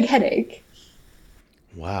 It's a big headache.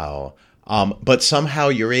 Wow. But somehow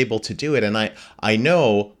you're able to do it. And I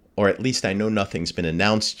know, or at least I know nothing's been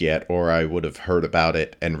announced yet, or I would have heard about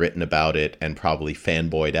it and written about it and probably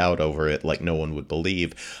fanboyed out over it like no one would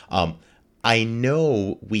believe. I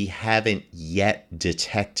know we haven't yet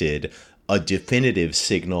detected a definitive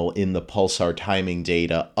signal in the pulsar timing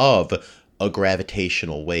data of a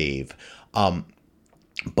gravitational wave.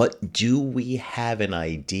 But do we have an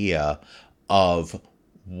idea of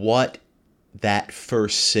what that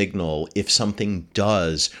first signal, if something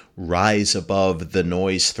does rise above the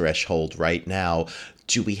noise threshold right now,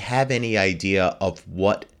 do we have any idea of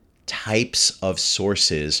what types of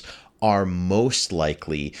sources are most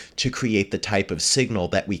likely to create the type of signal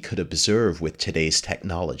that we could observe with today's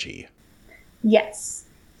technology? Yes.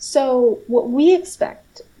 So what we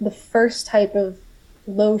expect, the first type of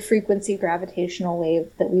low frequency gravitational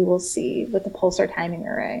wave that we will see with the pulsar timing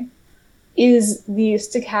array, is the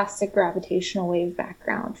stochastic gravitational wave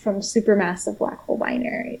background from supermassive black hole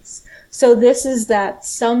binaries. So this is that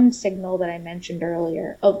sum signal that I mentioned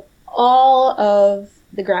earlier of all of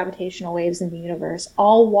the gravitational waves in the universe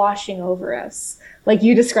all washing over us, like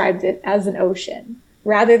you described it, as an ocean.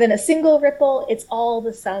 Rather than a single ripple, it's all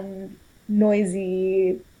the some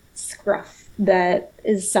noisy scruff that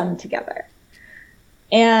is summed together.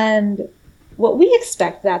 And what we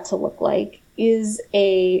expect that to look like is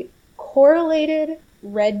a correlated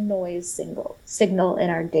red noise signal in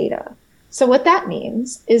our data. So what that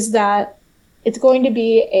means is that it's going to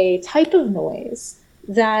be a type of noise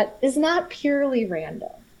that is not purely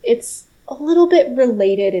random. It's a little bit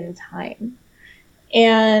related in time.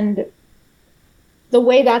 And the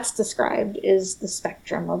way that's described is the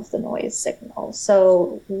spectrum of the noise signal.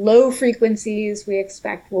 So low frequencies we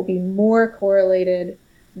expect will be more correlated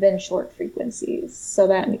than short frequencies.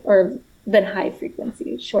 Or than high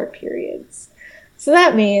frequencies, short periods. So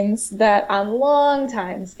that means that on long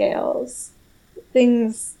time scales,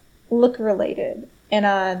 things look related. And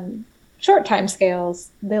on short time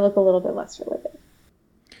scales, they look a little bit less related.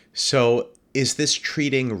 So is this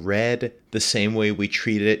treating red the same way we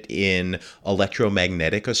treat it in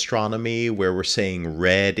electromagnetic astronomy, where we're saying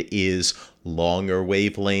red is longer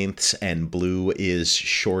wavelengths and blue is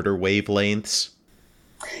shorter wavelengths?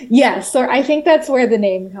 Yes, so I think that's where the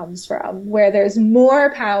name comes from, where there's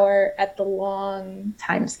more power at the long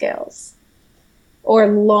time scales or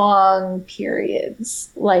long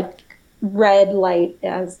periods, like red light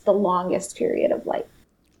as the longest period of light.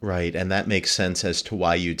 Right, and that makes sense as to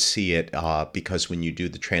why you'd see it, because when you do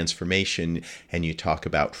the transformation and you talk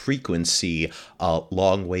about frequency,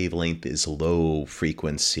 long wavelength is low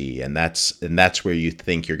frequency, and that's where you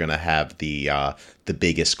think you're going to have the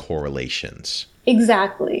biggest correlations.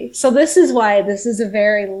 Exactly. So this is why this is a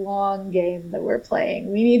very long game that we're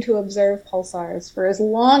playing. We need to observe pulsars for as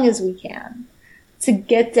long as we can to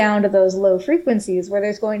get down to those low frequencies where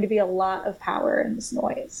there's going to be a lot of power in this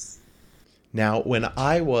noise. Now, when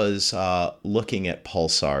I was looking at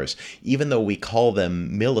pulsars, even though we call them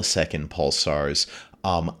millisecond pulsars,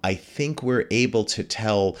 I think we're able to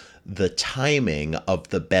tell the timing of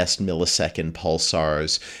the best millisecond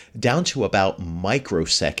pulsars down to about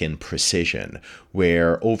microsecond precision,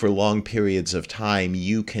 where over long periods of time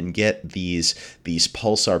you can get these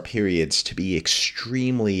pulsar periods to be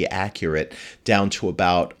extremely accurate, down to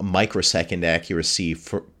about microsecond accuracy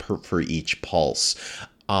for each pulse.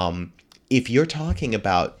 If you're talking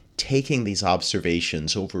about taking these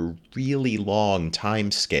observations over really long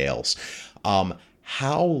time scales,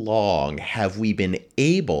 how long have we been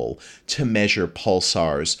able to measure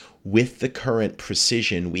pulsars with the current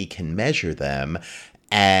precision we can measure them?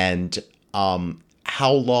 And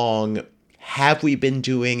how long have we been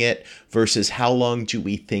doing it versus how long do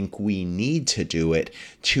we think we need to do it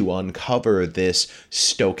to uncover this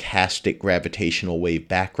stochastic gravitational wave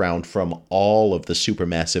background from all of the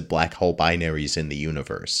supermassive black hole binaries in the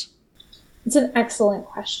universe? It's an excellent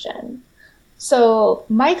question. So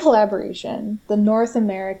my collaboration, the North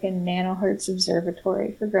American Nanohertz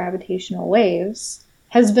Observatory for Gravitational Waves,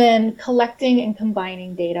 has been collecting and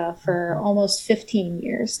combining data for almost 15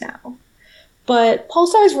 years now. But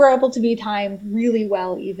pulsars were able to be timed really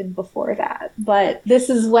well even before that. But this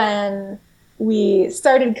is when we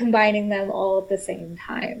started combining them all at the same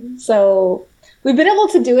time. So we've been able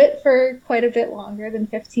to do it for quite a bit longer than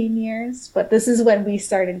 15 years, but this is when we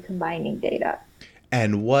started combining data.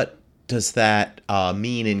 And what does that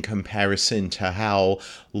mean in comparison to how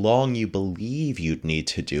long you believe you'd need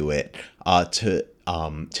to do it to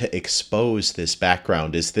expose this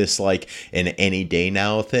background? Is this like an any day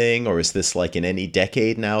now thing, or is this like an any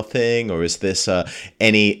decade now thing, or is this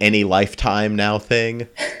any lifetime now thing?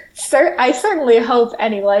 I certainly hope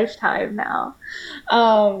any lifetime now.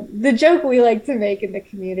 The joke we like to make in the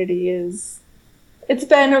community is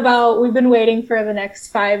we've been waiting for the next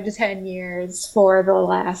 5 to 10 years for the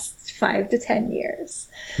last 5 to 10 years.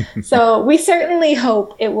 So we certainly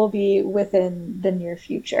hope it will be within the near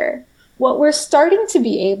future. What we're starting to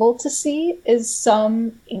be able to see is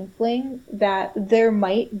some inkling that there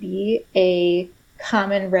might be a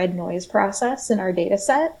common red noise process in our data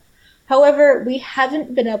set. However, we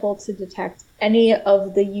haven't been able to detect any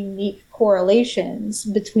of the unique correlations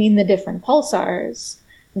between the different pulsars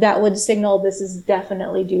that would signal this is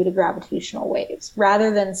definitely due to gravitational waves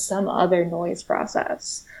rather than some other noise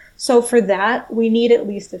process. So for that, we need at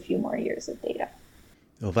least a few more years of data.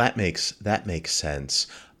 Well, that makes sense.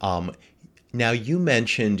 Now, you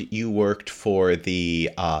mentioned you worked for the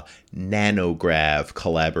NanoGrav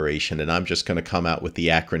collaboration, and I'm just going to come out with the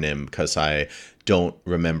acronym because I don't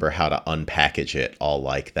remember how to unpackage it all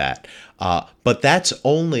like that. But that's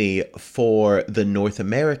only for the North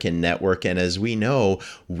American network. And as we know,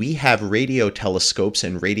 we have radio telescopes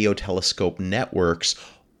and radio telescope networks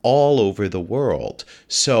all over the world.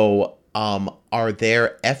 So are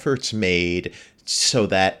there efforts made so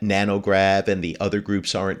that NanoGrav and the other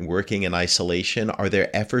groups aren't working in isolation? Are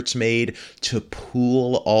there efforts made to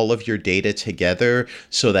pool all of your data together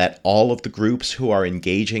so that all of the groups who are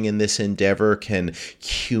engaging in this endeavor can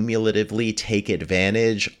cumulatively take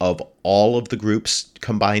advantage of all of the groups'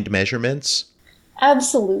 combined measurements?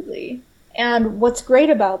 Absolutely. And what's great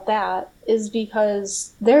about that is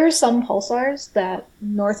because there are some pulsars that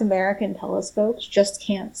North American telescopes just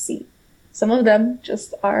can't see. Some of them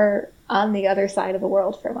just are on the other side of the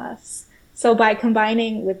world from us. So by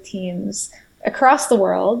combining with teams across the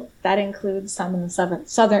world, that includes some in the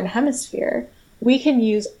southern hemisphere, we can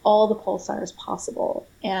use all the pulsars possible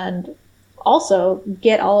and also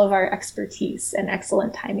get all of our expertise and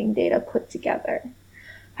excellent timing data put together.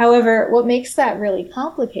 However, what makes that really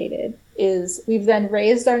complicated is we've then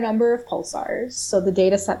raised our number of pulsars, so the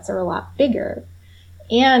data sets are a lot bigger,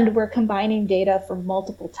 and we're combining data from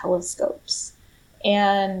multiple telescopes.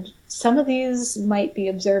 And some of these might be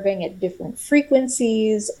observing at different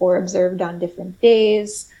frequencies or observed on different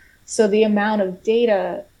days. So the amount of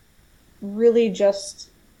data really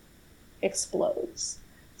just explodes.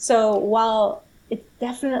 So while it's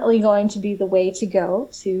definitely going to be the way to go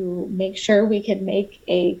to make sure we can make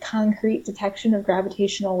a concrete detection of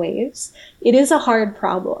gravitational waves, it is a hard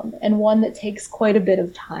problem and one that takes quite a bit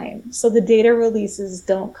of time. So the data releases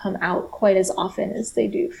don't come out quite as often as they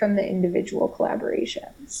do from the individual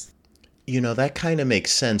collaborations. You know, that kind of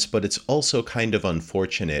makes sense, but it's also kind of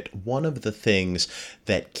unfortunate. One of the things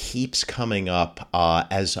that keeps coming up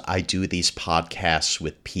as I do these podcasts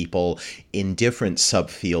with people in different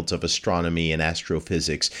subfields of astronomy and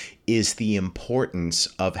astrophysics is the importance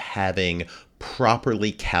of having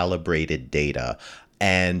properly calibrated data.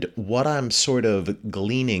 And what I'm sort of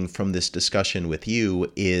gleaning from this discussion with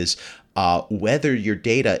you is whether your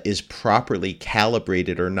data is properly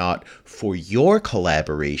calibrated or not for your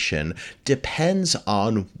collaboration depends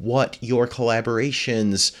on what your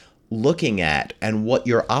collaboration's looking at and what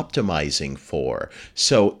you're optimizing for.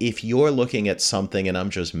 So if you're looking at something, and I'm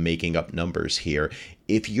just making up numbers here,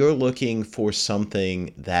 if you're looking for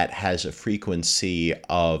something that has a frequency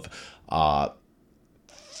of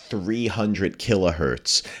 300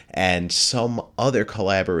 kilohertz and some other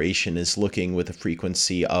collaboration is looking with a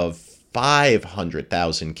frequency of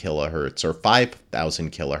 500,000 kilohertz or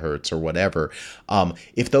 5,000 kilohertz or whatever,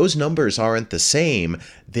 if those numbers aren't the same,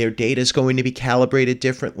 their data is going to be calibrated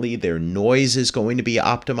differently, their noise is going to be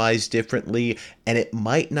optimized differently, and it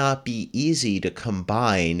might not be easy to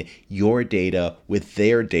combine your data with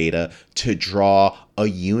their data to draw a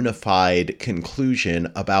unified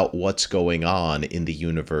conclusion about what's going on in the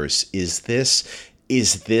universe. Is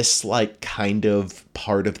this like kind of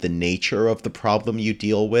part of the nature of the problem you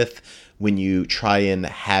deal with when you try and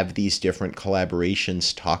have these different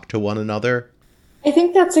collaborations talk to one another? I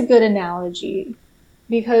think that's a good analogy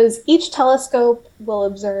because each telescope will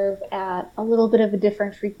observe at a little bit of a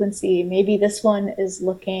different frequency. Maybe this one is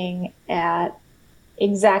looking at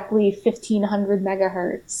exactly 1500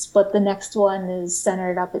 megahertz, but the next one is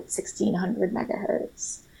centered up at 1600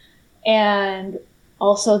 megahertz. And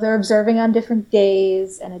also, they're observing on different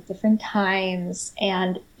days and at different times,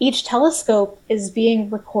 and each telescope is being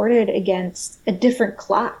recorded against a different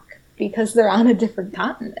clock because they're on a different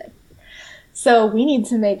continent. So we need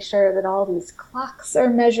to make sure that all these clocks are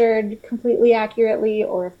measured completely accurately,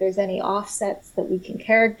 or if there's any offsets that we can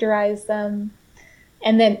characterize them.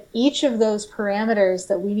 And then each of those parameters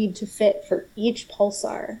that we need to fit for each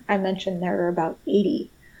pulsar, I mentioned there are about 80,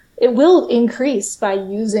 it will increase by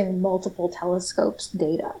using multiple telescopes'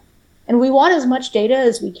 data. And we want as much data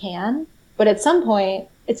as we can, but at some point,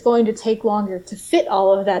 it's going to take longer to fit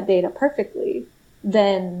all of that data perfectly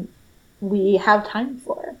than we have time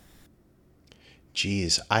for.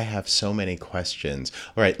 Geez, I have so many questions.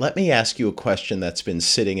 All right, let me ask you a question that's been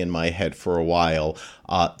sitting in my head for a while.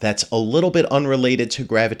 That's a little bit unrelated to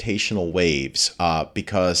gravitational waves,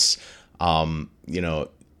 because,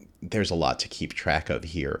 there's a lot to keep track of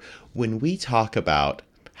here. When we talk about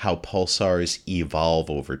how pulsars evolve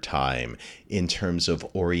over time in terms of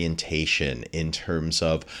orientation, in terms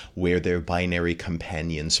of where their binary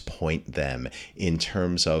companions point them, in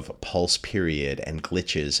terms of pulse period and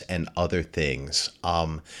glitches and other things.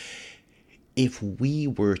 If we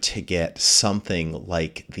were to get something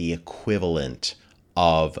like the equivalent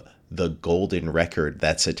of the golden record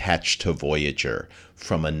that's attached to Voyager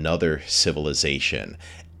from another civilization,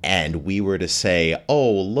 and we were to say,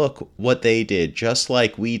 oh, look what they did, just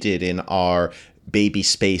like we did in our baby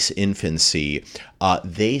space infancy,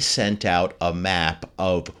 they sent out a map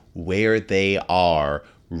of where they are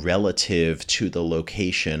relative to the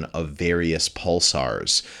location of various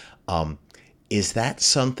pulsars. Is that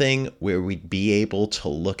something where we'd be able to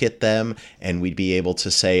look at them and we'd be able to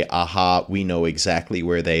say, aha, we know exactly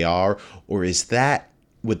where they are? Or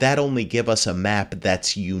would that only give us a map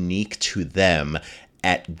that's unique to them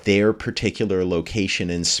at their particular location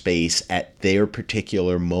in space, at their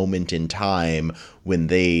particular moment in time when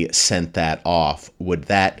they sent that off? Would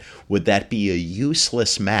that be a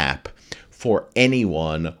useless map for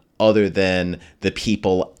anyone other than the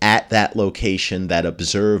people at that location that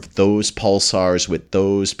observed those pulsars with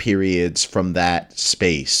those periods from that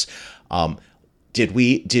space? Did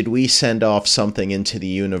we send off something into the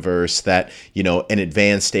universe that, an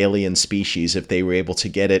advanced alien species, if they were able to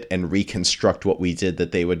get it and reconstruct what we did,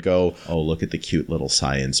 that they would go, oh, look at the cute little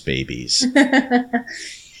science babies?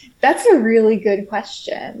 That's a really good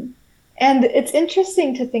question. And it's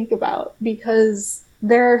interesting to think about because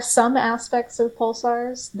there are some aspects of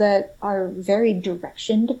pulsars that are very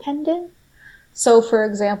direction dependent. So, for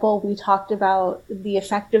example, we talked about the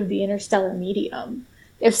effect of the interstellar medium.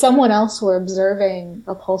 If someone else were observing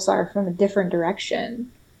a pulsar from a different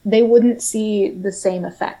direction, they wouldn't see the same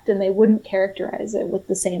effect and they wouldn't characterize it with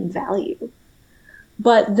the same value.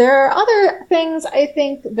 But there are other things I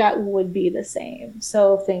think that would be the same.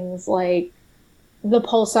 So things like the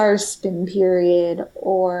pulsar's spin period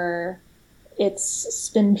or its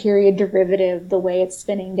spin period derivative, the way it's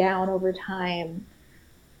spinning down over time.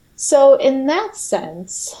 So in that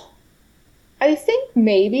sense, I think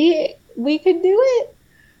maybe we could do it.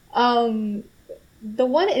 The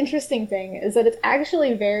one interesting thing is that it's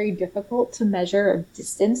actually very difficult to measure a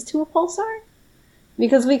distance to a pulsar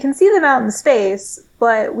because we can see them out in space,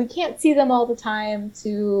 but we can't see them all the time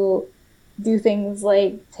to do things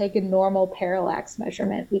like take a normal parallax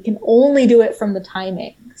measurement. We can only do it from the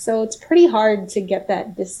timing. So it's pretty hard to get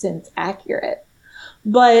that distance accurate.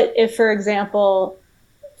 But if, for example,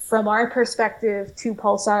 from our perspective, two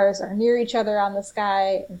pulsars are near each other on the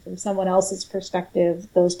sky, and from someone else's perspective,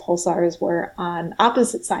 those pulsars were on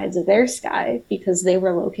opposite sides of their sky because they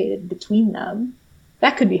were located between them,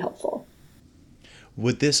 that could be helpful.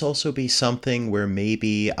 Would this also be something where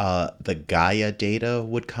maybe the Gaia data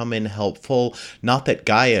would come in helpful? Not that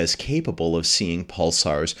Gaia is capable of seeing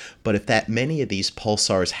pulsars, but if that many of these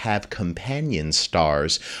pulsars have companion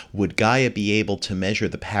stars, would Gaia be able to measure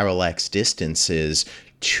the parallax distances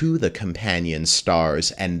to the companion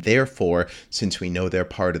stars, and therefore, since we know they're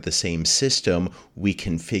part of the same system, we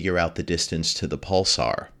can figure out the distance to the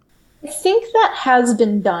pulsar? I think that has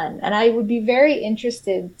been done, and I would be very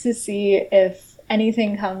interested to see if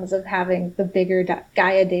anything comes of having the bigger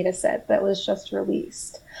Gaia data set that was just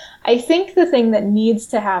released. I think the thing that needs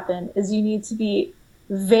to happen is you need to be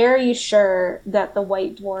very sure that the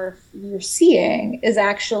white dwarf you're seeing is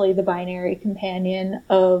actually the binary companion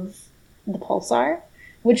of the pulsar,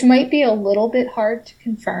 which might be a little bit hard to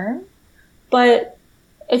confirm. But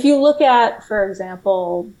if you look at, for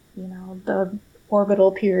example, the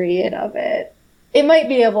orbital period of it, it might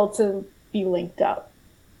be able to be linked up.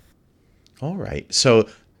 All right. So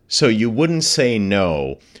you wouldn't say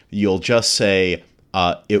no. You'll just say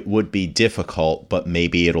it would be difficult, but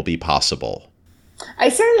maybe it'll be possible. I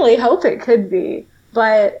certainly hope it could be,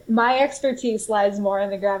 but my expertise lies more in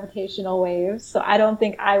the gravitational waves, so I don't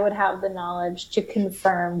think I would have the knowledge to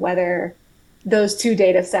confirm whether those two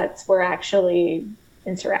data sets were actually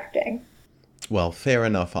interacting. Well, fair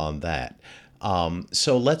enough on that.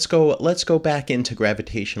 So let's go back into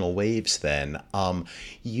gravitational waves then.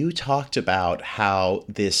 You talked about how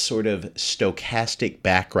this sort of stochastic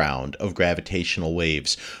background of gravitational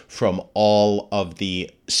waves from all of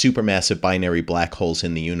the supermassive binary black holes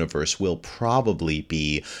in the universe will probably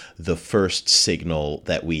be the first signal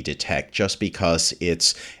that we detect, just because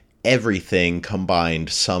it's everything combined,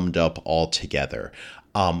 summed up all together.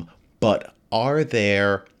 But are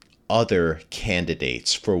there other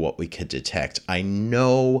candidates for what we could detect? I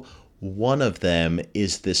know one of them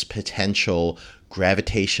is this potential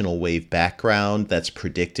gravitational wave background that's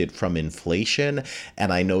predicted from inflation.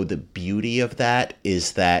 And I know the beauty of that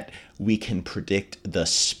is that we can predict the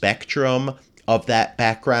spectrum of that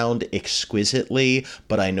background exquisitely,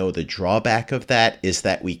 but I know the drawback of that is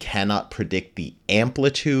that we cannot predict the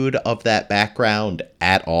amplitude of that background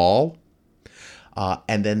at all.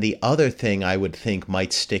 And then the other thing I would think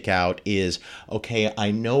might stick out is, okay,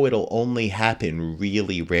 I know it'll only happen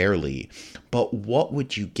really rarely, but what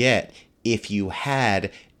would you get if you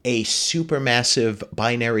had a supermassive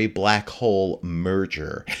binary black hole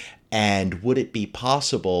merger? And would it be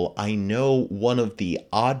possible? I know one of the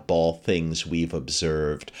oddball things we've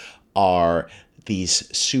observed are these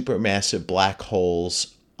supermassive black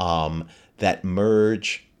holes that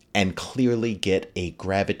merge and clearly get a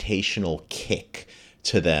gravitational kick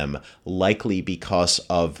to them, likely because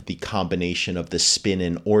of the combination of the spin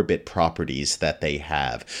and orbit properties that they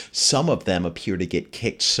have. Some of them appear to get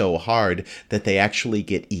kicked so hard that they actually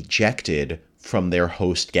get ejected from their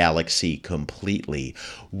host galaxy completely.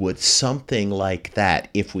 Would something like that,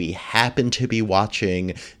 if we happen to be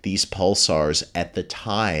watching these pulsars at the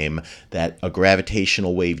time that a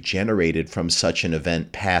gravitational wave generated from such an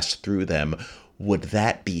event passed through them, would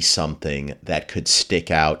that be something that could stick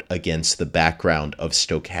out against the background of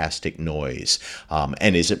stochastic noise?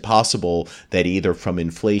 And is it possible that either from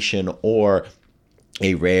inflation or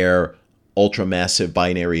a rare ultramassive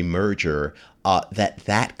binary merger,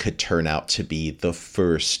 that could turn out to be the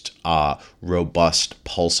first robust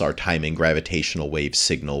pulsar timing gravitational wave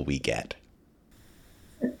signal we get?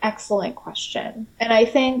 An excellent question. And I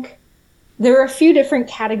think there are a few different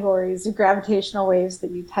categories of gravitational waves that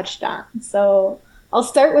you touched on. So I'll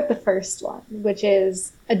start with the first one, which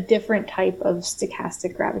is a different type of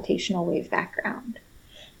stochastic gravitational wave background.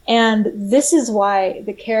 And this is why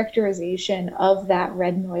the characterization of that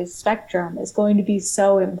red noise spectrum is going to be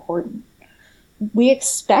so important. We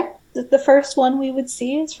expect that the first one we would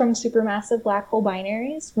see is from supermassive black hole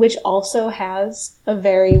binaries, which also has a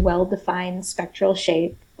very well-defined spectral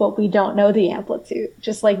shape, but we don't know the amplitude,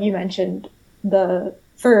 just like you mentioned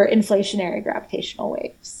for inflationary gravitational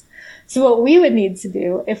waves. So what we would need to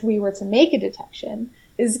do if we were to make a detection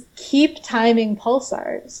is keep timing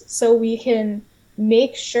pulsars so we can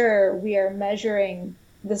make sure we are measuring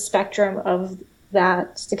the spectrum of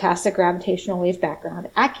that stochastic gravitational wave background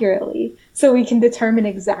accurately so we can determine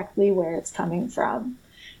exactly where it's coming from.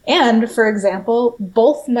 And for example,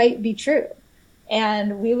 both might be true.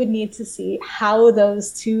 And we would need to see how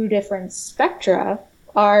those two different spectra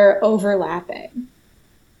are overlapping.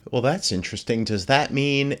 Well, that's interesting. Does that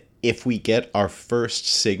mean if we get our first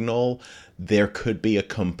signal, there could be a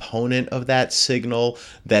component of that signal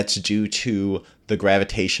that's due to the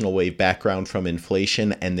gravitational wave background from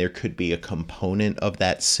inflation, and there could be a component of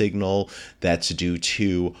that signal that's due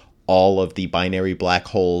to all of the binary black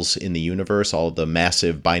holes in the universe, all of the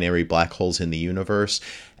massive binary black holes in the universe,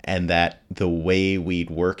 and that the way we'd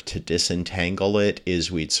work to disentangle it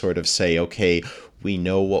is we'd sort of say, okay, we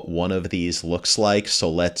know what one of these looks like, so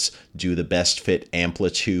let's do the best fit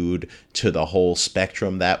amplitude to the whole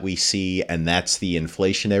spectrum that we see, and that's the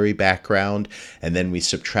inflationary background, and then we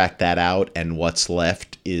subtract that out, and what's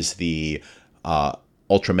left is the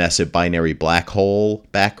ultramassive binary black hole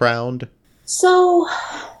background? So,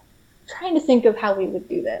 trying to think of how we would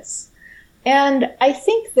do this. And I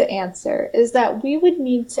think the answer is that we would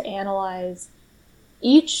need to analyze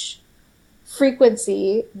each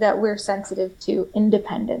frequency that we're sensitive to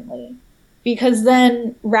independently. Because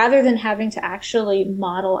then, rather than having to actually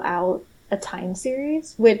model out a time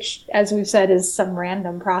series, which, as we've said, is some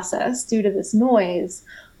random process due to this noise,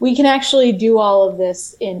 we can actually do all of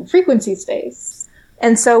this in frequency space.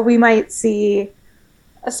 And so we might see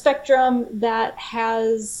a spectrum that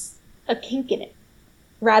has a kink in it,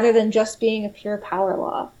 rather than just being a pure power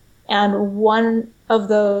law. And one of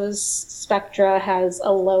those spectra has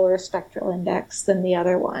a lower spectral index than the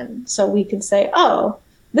other one. So we can say, oh,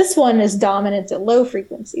 this one is dominant at low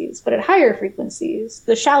frequencies, but at higher frequencies,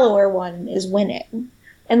 the shallower one is winning.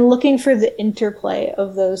 And looking for the interplay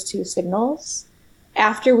of those two signals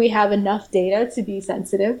after we have enough data to be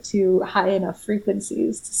sensitive to high enough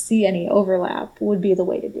frequencies to see any overlap would be the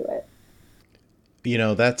way to do it.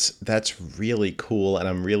 That's really cool, and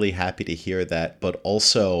I'm really happy to hear that. But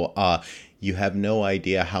also, you have no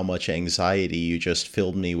idea how much anxiety you just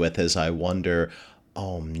filled me with as I wonder,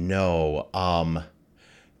 oh no,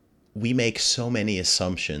 we make so many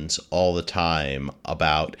assumptions all the time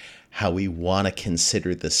about how we want to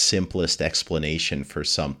consider the simplest explanation for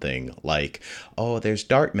something, like, oh, there's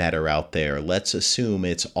dark matter out there. Let's assume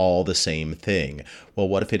it's all the same thing. Well,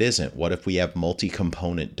 what if it isn't? What if we have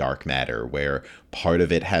multi-component dark matter where part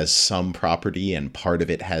of it has some property and part of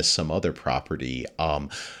it has some other property?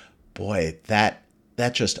 Boy, that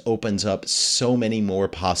just opens up so many more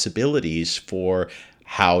possibilities for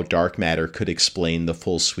how dark matter could explain the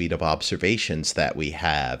full suite of observations that we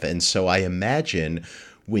have. And so I imagine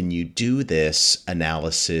when you do this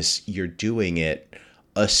analysis, you're doing it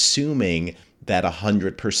assuming that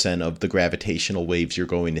 100% of the gravitational waves you're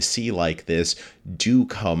going to see like this do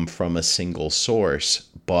come from a single source.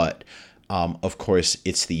 But of course,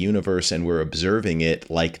 it's the universe and we're observing it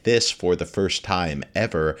like this for the first time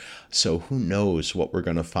ever. So who knows what we're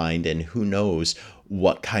going to find, and who knows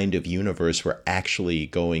what kind of universe we're actually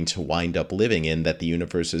going to wind up living in, that the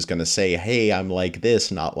universe is going to say, hey, I'm like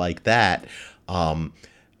this, not like that.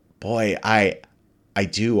 Boy,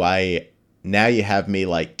 now you have me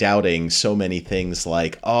like doubting so many things,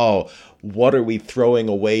 like, oh, what are we throwing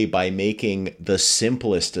away by making the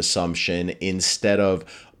simplest assumption instead of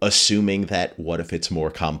assuming that what if it's more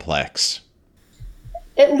complex?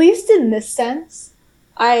 At least in this sense,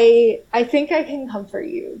 I think I can comfort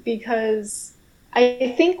you, because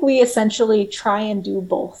I think we essentially try and do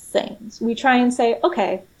both things. We try and say,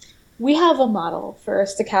 okay, we have a model for a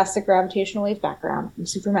stochastic gravitational wave background from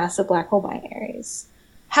supermassive black hole binaries.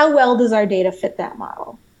 How well does our data fit that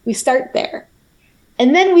model? We start there.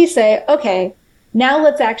 And then we say, okay, now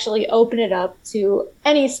let's actually open it up to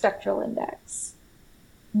any spectral index.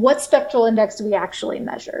 What spectral index do we actually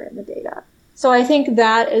measure in the data? So I think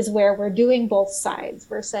that is where we're doing both sides.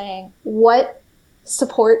 We're saying, what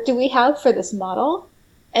support do we have for this model?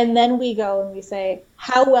 And then we go and we say,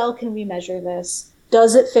 how well can we measure this?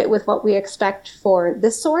 Does it fit with what we expect for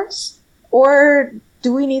this source? Or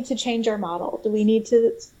do we need to change our model? Do we need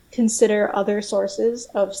to consider other sources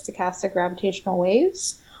of stochastic gravitational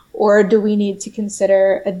waves? Or do we need to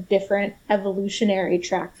consider a different evolutionary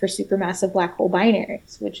track for supermassive black hole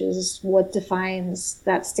binaries, which is what defines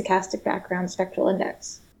that stochastic background spectral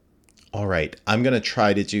index? All right, I'm going to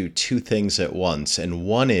try to do two things at once. And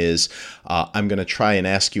one is I'm going to try and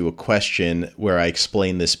ask you a question where I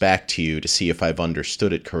explain this back to you to see if I've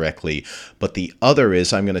understood it correctly. But the other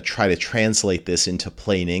is I'm going to try to translate this into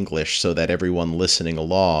plain English so that everyone listening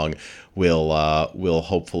along will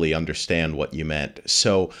hopefully understand what you meant.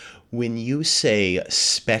 So when you say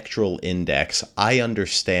spectral index, I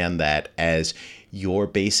understand that as you're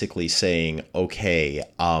basically saying, okay,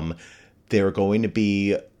 there are going to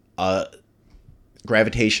be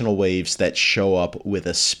gravitational waves that show up with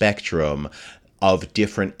a spectrum of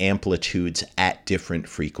different amplitudes at different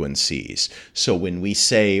frequencies. So when we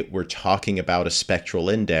say we're talking about a spectral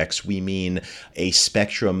index, we mean a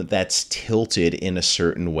spectrum that's tilted in a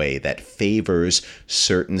certain way that favors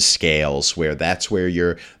certain scales, where that's where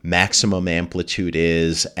your maximum amplitude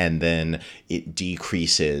is, and then it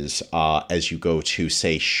decreases as you go to,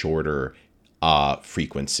 say, shorter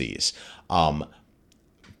frequencies.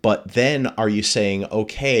 But then are you saying,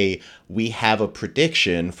 okay, we have a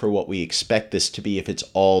prediction for what we expect this to be if it's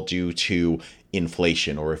all due to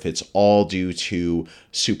inflation or if it's all due to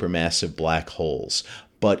supermassive black holes.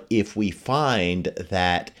 But if we find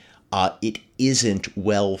that it isn't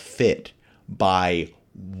well fit by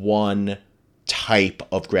one type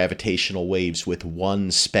of gravitational waves with one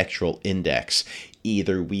spectral index,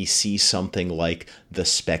 either we see something like the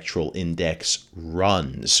spectral index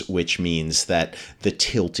runs, which means that the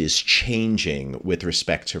tilt is changing with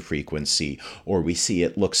respect to frequency, or we see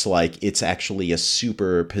it looks like it's actually a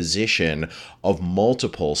superposition of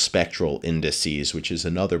multiple spectral indices, which is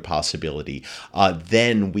another possibility,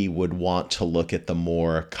 then we would want to look at the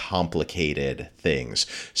more complicated things.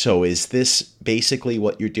 So is this basically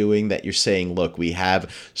what you're doing, that you're saying, look, we have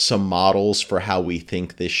some models for how we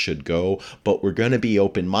think this should go, but we're going to be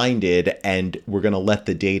open-minded and we're going to let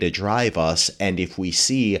the data drive us, and if we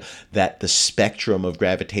see that the spectrum of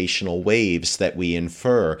gravitational waves that we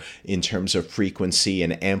infer in terms of frequency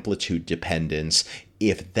and amplitude dependence,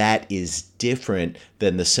 if that is different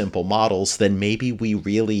than the simple models, then maybe we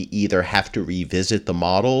really either have to revisit the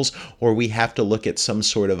models or we have to look at some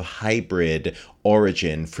sort of hybrid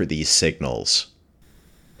origin for these signals.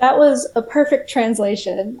 That was a perfect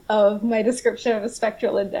translation of my description of a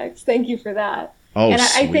spectral index. Thank you for that. Oh, And I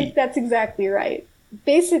think sweet. that's exactly right.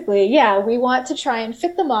 Basically, yeah, we want to try and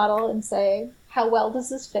fit the model and say, how well does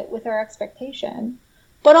this fit with our expectation?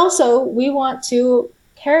 But also, we want to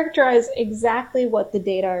characterize exactly what the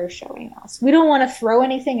data are showing us. We don't want to throw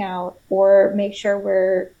anything out or make sure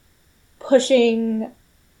we're pushing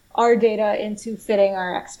our data into fitting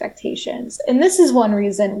our expectations. And this is one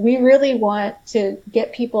reason we really want to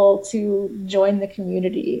get people to join the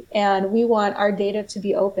community, and we want our data to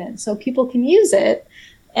be open so people can use it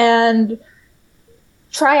and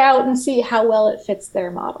try out and see how well it fits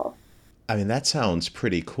their model. I mean, that sounds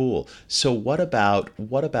pretty cool. So what about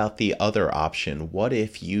the other option? What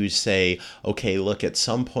if you say, okay, look, at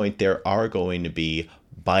some point there are going to be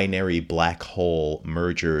binary black hole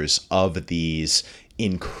mergers of these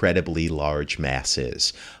incredibly large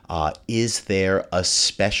masses? Is there a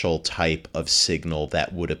special type of signal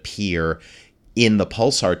that would appear in the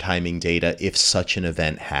pulsar timing data if such an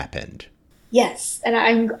event happened? Yes, and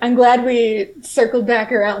I'm glad we circled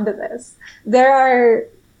back around to this. There are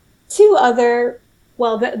two other,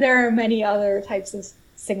 well, there are many other types of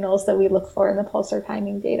signals that we look for in the pulsar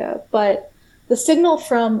timing data, but the signal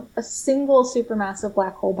from a single supermassive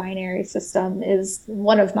black hole binary system is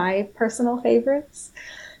one of my personal favorites.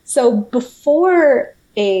 So before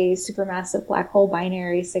a supermassive black hole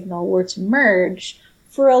binary signal were to merge,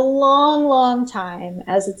 for a long, long time,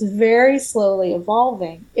 as it's very slowly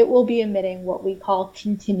evolving, it will be emitting what we call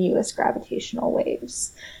continuous gravitational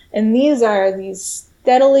waves. And these are these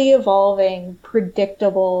steadily evolving,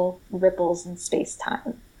 predictable ripples in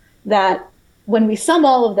space-time that, when we sum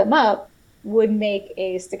all of them up, would make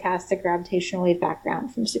a stochastic gravitational wave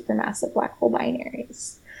background from supermassive black hole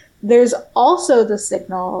binaries. There's also the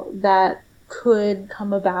signal that could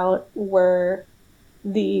come about were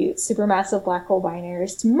the supermassive black hole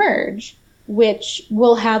binaries to merge, which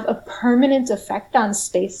will have a permanent effect on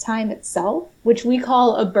space-time itself, which we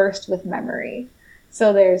call a burst with memory.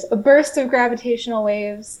 So there's a burst of gravitational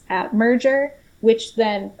waves at merger, which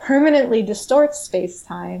then permanently distorts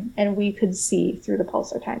space-time, and we could see through the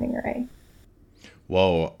pulsar timing array.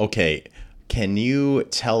 Whoa, okay. Can you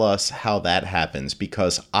tell us how that happens?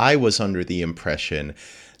 Because I was under the impression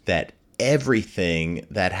that everything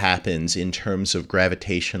that happens in terms of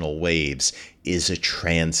gravitational waves is a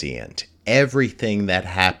transient. Everything that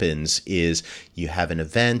happens is you have an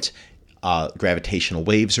event, gravitational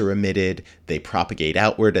waves are emitted, they propagate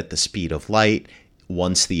outward at the speed of light.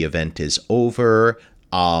 Once the event is over,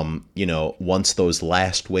 once those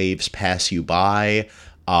last waves pass you by,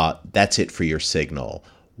 that's it for your signal.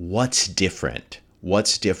 What's different?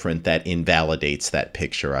 What's different that invalidates that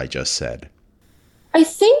picture I just said? I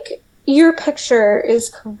think your picture is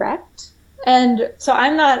correct. And so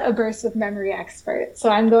I'm not a burst with memory expert, so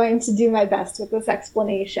I'm going to do my best with this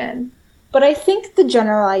explanation. But I think the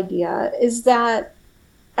general idea is that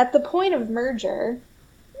at the point of merger,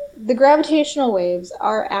 the gravitational waves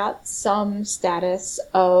are at some status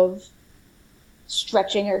of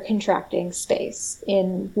stretching or contracting space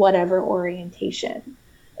in whatever orientation.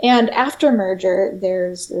 And after merger,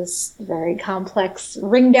 there's this very complex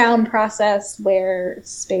ring down process where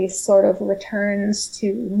space sort of returns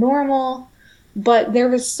to normal, but there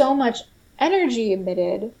was so much energy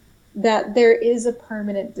emitted that there is a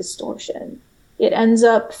permanent distortion. It ends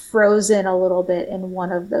up frozen a little bit in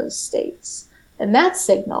one of those states. And that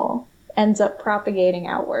signal ends up propagating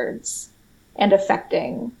outwards and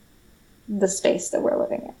affecting the space that we're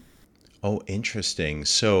living in. Oh, interesting.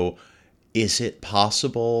 So, is it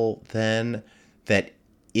possible then that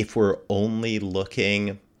if we're only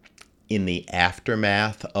looking in the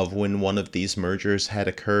aftermath of when one of these mergers had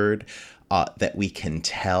occurred, that we can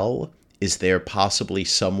tell? Is there possibly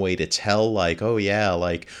some way to tell, like, oh yeah,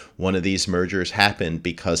 like one of these mergers happened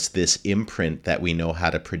because this imprint that we know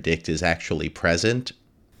how to predict is actually present?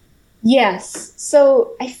 Yes.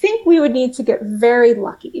 So I think we would need to get very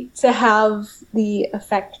lucky to have the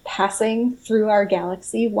effect passing through our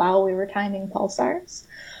galaxy while we were timing pulsars.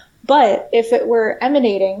 But if it were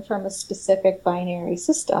emanating from a specific binary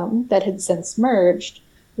system that had since merged,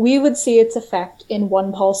 we would see its effect in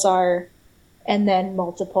one pulsar and then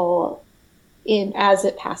multiple in as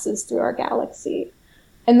it passes through our galaxy.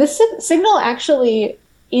 And this signal actually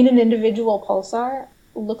in an individual pulsar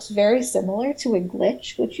looks very similar to a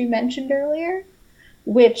glitch, which you mentioned earlier,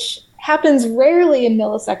 which happens rarely in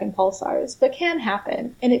millisecond pulsars, but can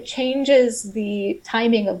happen. And it changes the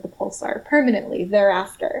timing of the pulsar permanently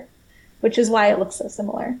thereafter, which is why it looks so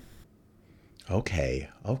similar. Okay,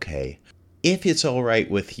 okay. If it's all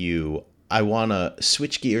right with you, I want to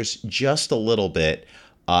switch gears just a little bit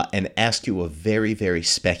and ask you a very, very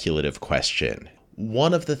speculative question.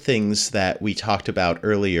 One of the things that we talked about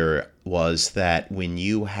earlier was that whenever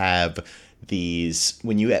you have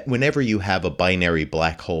a binary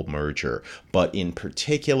black hole merger, but in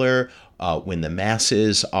particular, when the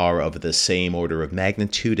masses are of the same order of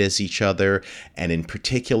magnitude as each other, and in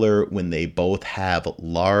particular, when they both have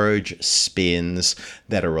large spins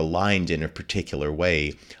that are aligned in a particular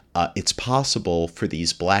way, it's possible for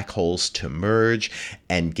these black holes to merge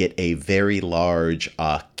and get a very large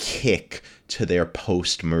kick to their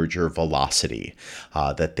post-merger velocity,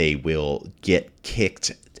 that they will get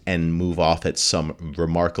kicked and move off at some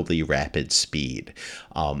remarkably rapid speed.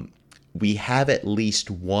 We have at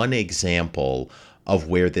least one example of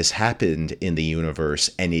where this happened in the universe,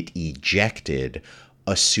 and it ejected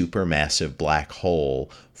a supermassive black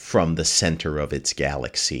hole from the center of its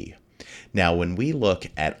galaxy. Now, when we look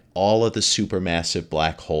at all of the supermassive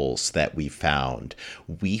black holes that we found,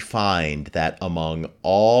 we find that among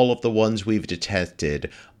all of the ones we've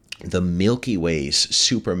detected, the Milky Way's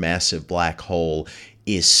supermassive black hole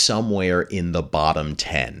is somewhere in the bottom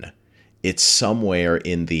 10. It's somewhere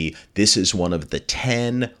this is one of the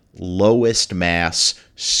 10 lowest mass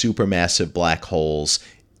supermassive black holes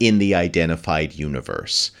in the identified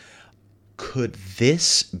universe. Could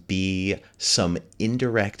this be some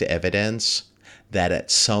indirect evidence that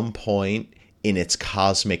at some point in its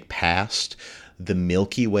cosmic past, the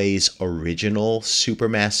Milky Way's original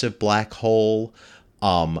supermassive black hole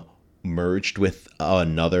merged with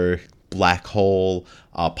another black hole,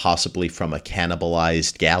 possibly from a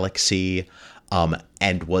cannibalized galaxy,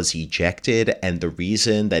 and was ejected? And the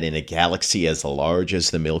reason that in a galaxy as large as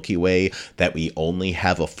the Milky Way that we only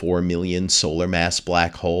have a 4 million solar mass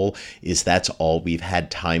black hole is that's all we've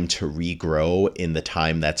had time to regrow in the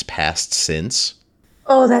time that's passed since?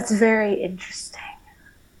 Oh, that's very interesting.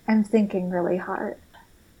 I'm thinking really hard.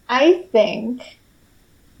 I think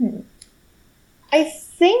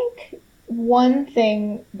one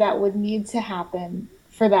thing that would need to happen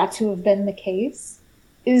for that to have been the case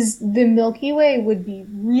is the Milky Way would be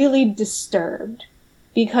really disturbed,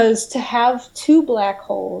 because to have two black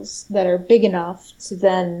holes that are big enough to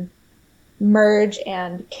then merge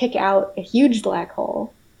and kick out a huge black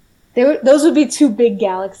hole, those would be two big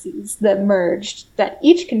galaxies that merged, that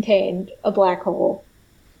each contained a black hole,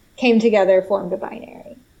 came together, formed a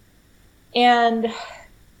binary. And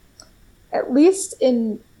at least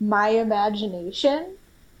in my imagination,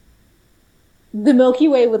 the Milky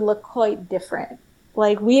Way would look quite different.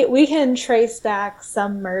 Like we can trace back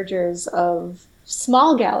some mergers of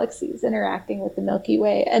small galaxies interacting with the Milky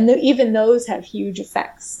Way, and even those have huge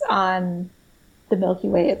effects on the Milky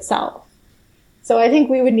Way itself. So I think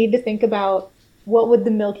we would need to think about what would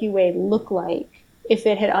the Milky Way look like if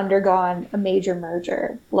it had undergone a major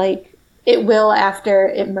merger, like it will after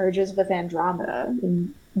it merges with Andromeda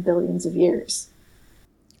in billions of years.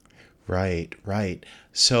 Right.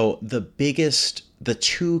 So the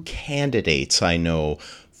two candidates I know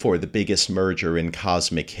for the biggest merger in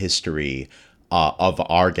cosmic history of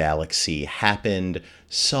our galaxy happened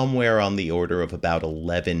somewhere on the order of about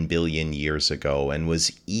 11 billion years ago, and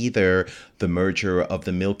was either the merger of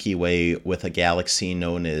the Milky Way with a galaxy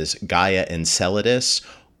known as Gaia Enceladus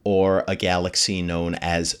or a galaxy known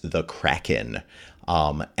as the Kraken.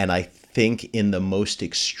 And I think in the most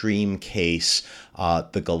extreme case,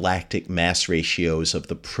 the galactic mass ratios of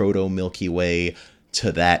the proto-Milky Way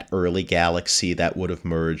to that early galaxy that would have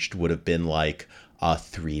merged would have been like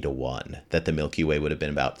 3-1, that the Milky Way would have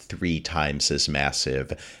been about 3 times as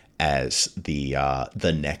massive as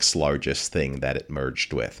the next largest thing that it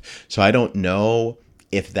merged with. So I don't know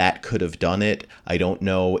if that could have done it. I don't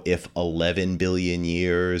know if 11 billion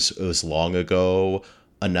years was long ago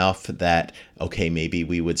enough that, okay, maybe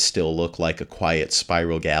we would still look like a quiet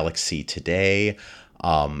spiral galaxy today.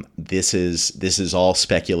 This is all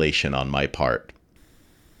speculation on my part.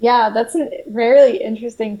 Yeah, that's a really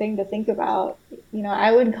interesting thing to think about. You know,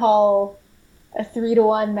 I would call a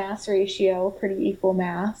 3-to-1 mass ratio pretty equal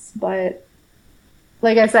mass, but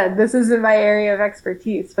like I said, this isn't my area of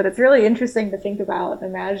expertise, but it's really interesting to think about,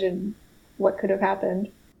 imagine what could have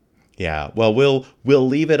happened. Yeah, well, we'll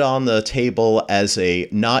leave it on the table as a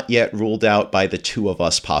not yet ruled out by the two of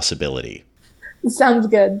us possibility. Sounds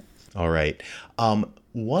good. All right.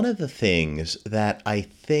 One of the things that I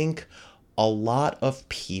think a lot of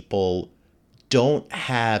people don't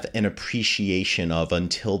have an appreciation of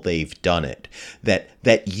until they've done it,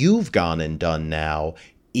 that you've gone and done now,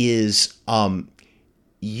 is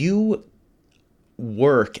you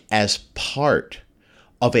work as part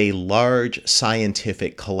of a large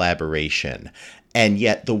scientific collaboration. And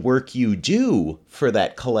yet the work you do for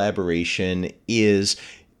that collaboration is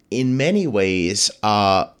in many ways,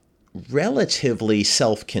 relatively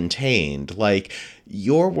self-contained. Like,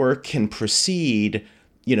 your work can proceed,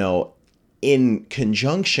 you know, in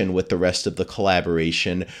conjunction with the rest of the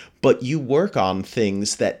collaboration, but you work on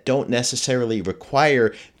things that don't necessarily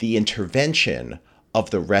require the intervention of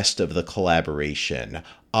the rest of the collaboration.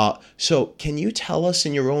 So can you tell us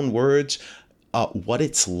in your own words what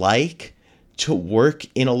it's like to work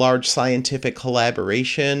in a large scientific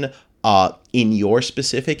collaboration in your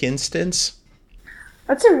specific instance?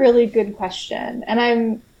 That's a really good question. And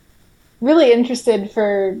I'm really interested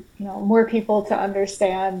for, more people to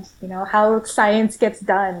understand, how science gets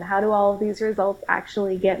done. How do all of these results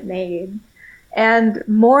actually get made? And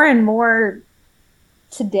more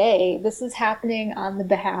today, this is happening on the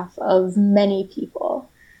behalf of many people.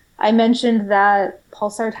 I mentioned that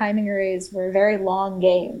pulsar timing arrays were a very long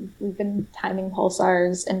game. We've been timing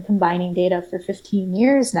pulsars and combining data for 15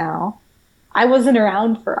 years now. I wasn't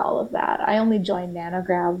around for all of that. I only joined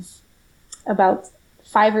Nanograv about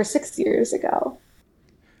 5 or 6 years ago.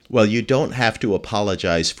 Well, you don't have to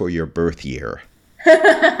apologize for your birth year.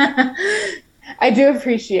 I do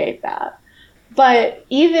appreciate that. But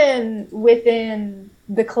even within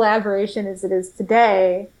the collaboration as it is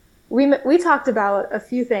today, we talked about a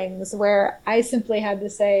few things where I simply had to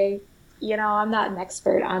say, I'm not an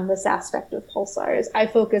expert on this aspect of pulsars. I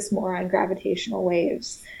focus more on gravitational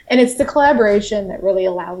waves. And it's the collaboration that really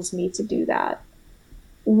allows me to do that.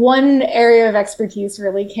 One area of expertise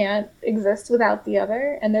really can't exist without the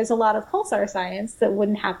other. And there's a lot of pulsar science that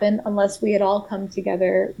wouldn't happen unless we had all come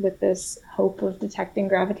together with this hope of detecting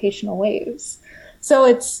gravitational waves. So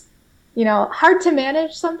it's, hard to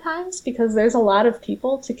manage sometimes because there's a lot of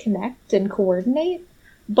people to connect and coordinate,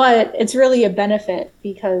 but it's really a benefit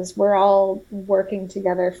because we're all working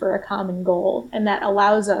together for a common goal, and that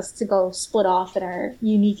allows us to go split off in our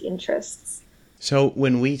unique interests. So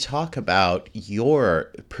when we talk about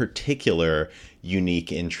your particular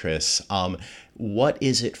unique interests, what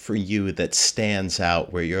is it for you that stands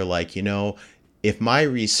out where you're like, if my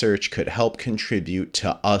research could help contribute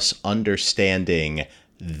to us understanding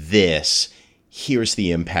this, here's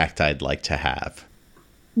the impact I'd like to have?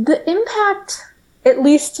 The impact, at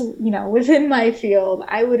least, within my field,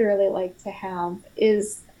 I would really like to have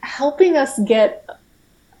is helping us get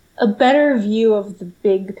a better view of the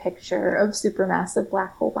big picture of supermassive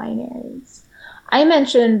black hole binaries. I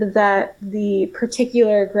mentioned that the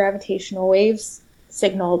particular gravitational waves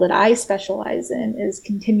signal that I specialize in is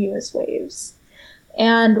continuous waves.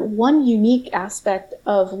 And one unique aspect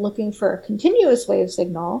of looking for a continuous wave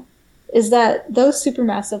signal is that those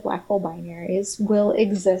supermassive black hole binaries will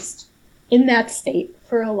exist in that state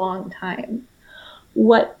for a long time.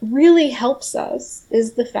 What really helps us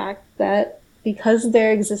is the fact that because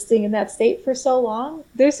they're existing in that state for so long,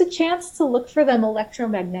 there's a chance to look for them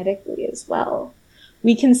electromagnetically as well.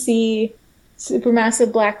 We can see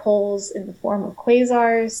supermassive black holes in the form of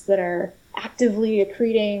quasars that are actively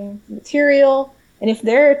accreting material. And if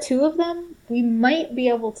there are two of them, we might be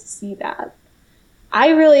able to see that. I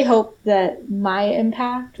really hope that my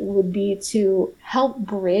impact would be to help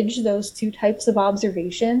bridge those two types of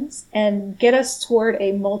observations and get us toward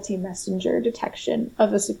a multi-messenger detection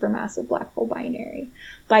of a supermassive black hole binary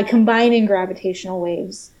by combining gravitational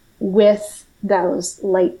waves with those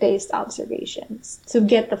light-based observations to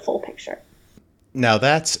get the full picture. Now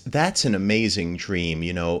that's an amazing dream.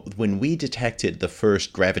 When we detected the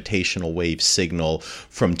first gravitational wave signal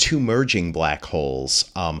from two merging black holes,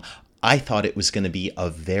 I thought it was going to be a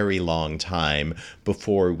very long time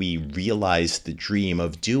before we realized the dream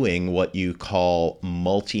of doing what you call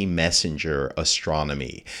multi-messenger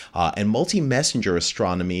astronomy. And multi-messenger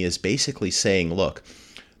astronomy is basically saying, look,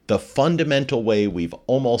 the fundamental way we've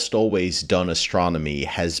almost always done astronomy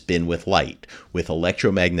has been with light, with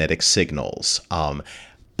electromagnetic signals.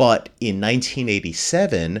 But in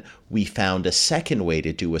 1987, we found a second way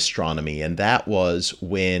to do astronomy, and that was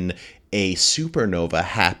when a supernova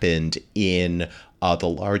happened in the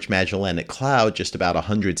Large Magellanic Cloud just about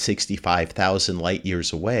 165,000 light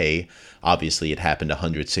years away. Obviously, it happened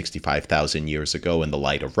 165,000 years ago, and the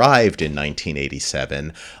light arrived in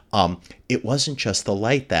 1987. It wasn't just the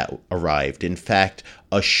light that arrived. In fact,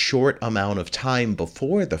 a short amount of time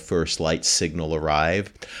before the first light signal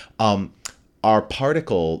arrived, our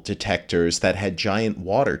particle detectors that had giant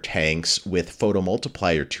water tanks with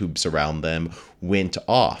photomultiplier tubes around them went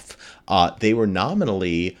off. They were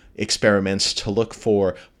nominally experiments to look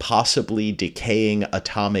for possibly decaying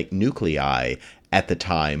atomic nuclei at the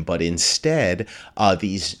time, but instead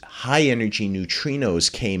these high-energy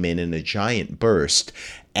neutrinos came in a giant burst,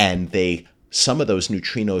 and some of those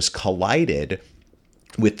neutrinos collided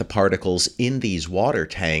with the particles in these water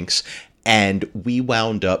tanks, and we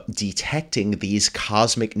wound up detecting these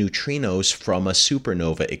cosmic neutrinos from a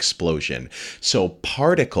supernova explosion. So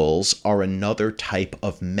particles are another type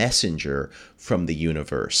of messenger from the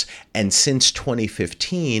universe. And since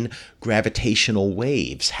 2015, gravitational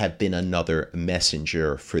waves have been another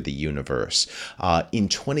messenger for the universe. In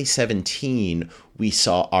 2017, we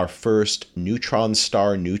saw our first neutron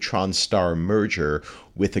star merger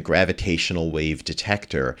with a gravitational wave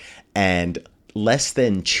detector. And less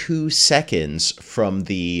than 2 seconds from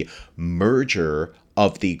the merger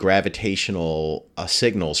of the gravitational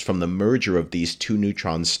signals, from the merger of these two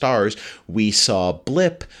neutron stars, we saw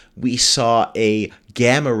blip, we saw a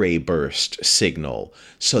gamma ray burst signal.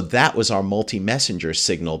 So that was our multi-messenger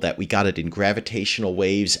signal, that we got it in gravitational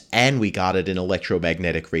waves and we got it in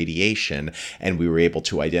electromagnetic radiation, and we were able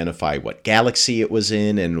to identify what galaxy it was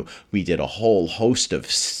in, and we did a whole host of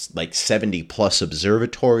like 70 plus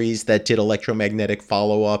observatories that did electromagnetic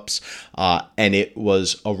follow-ups, and it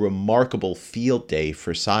was a remarkable field day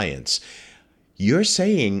for science. You're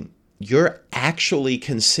saying you're actually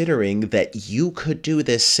considering that you could do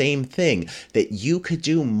this same thing, that you could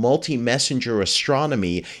do multi-messenger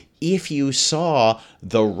astronomy if you saw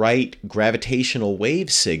the right gravitational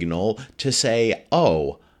wave signal to say,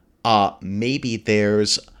 oh, maybe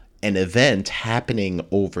there's an event happening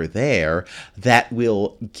over there that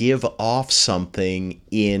will give off something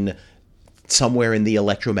in somewhere in the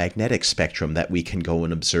electromagnetic spectrum that we can go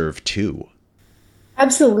and observe too.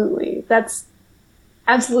 Absolutely. That's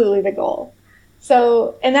absolutely the goal.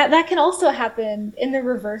 So, and that can also happen in the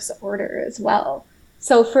reverse order as well.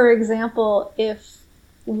 So, for example, if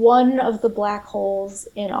one of the black holes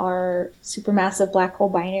in our supermassive black hole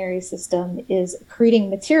binary system is accreting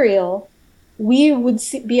material, we would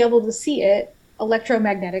be able to see it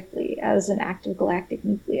electromagnetically as an active galactic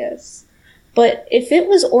nucleus. But if it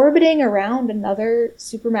was orbiting around another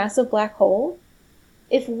supermassive black hole,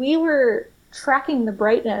 if we were tracking the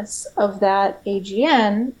brightness of that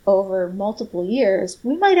AGN over multiple years,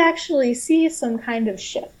 we might actually see some kind of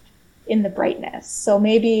shift in the brightness. So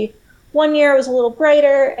maybe one year it was a little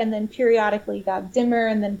brighter, and then periodically got dimmer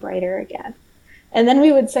and then brighter again. And then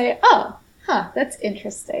we would say, oh, that's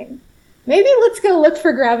interesting. Maybe let's go look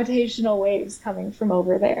for gravitational waves coming from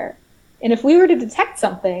over there. And if we were to detect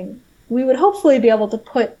something, we would hopefully be able to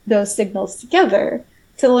put those signals together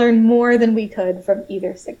to learn more than we could from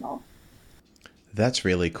either signal. That's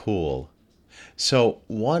really cool. So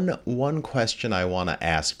one question I want to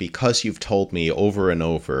ask, because you've told me over and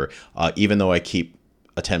over, even though I keep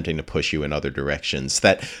attempting to push you in other directions,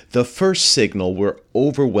 that the first signal we're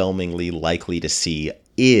overwhelmingly likely to see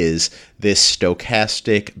is this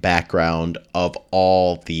stochastic background of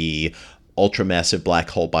all the ultramassive black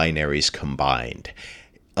hole binaries combined.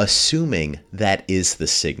 Assuming that is the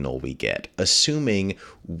signal we get, assuming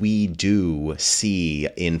we do see,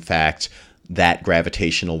 in fact, that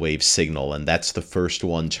gravitational wave signal, and that's the first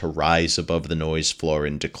one to rise above the noise floor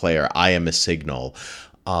and declare, I am a signal,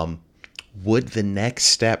 would the next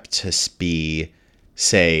step to be,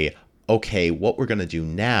 say, okay, what we're going to do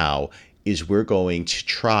now is we're going to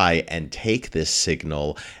try and take this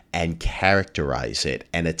signal and characterize it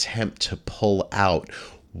and attempt to pull out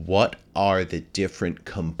what are the different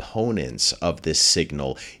components of this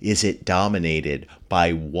signal? Is it dominated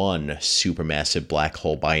by one supermassive black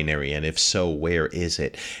hole binary? And if so, where is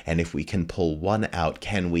it? And if we can pull one out,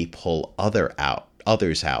 can we pull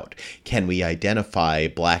others out? Can we identify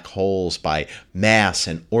black holes by mass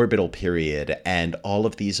and orbital period and all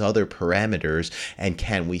of these other parameters? And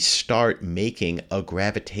can we start making a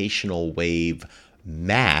gravitational wave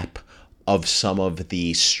map of some of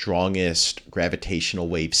the strongest gravitational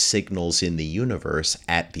wave signals in the universe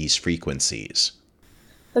at these frequencies?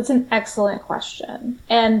 That's an excellent question.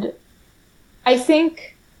 And I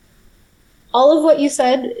think all of what you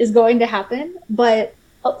said is going to happen, but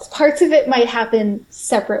parts of it might happen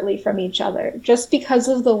separately from each other, just because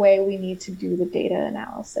of the way we need to do the data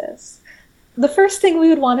analysis. The first thing we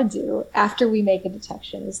would want to do after we make a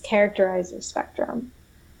detection is characterize our spectrum.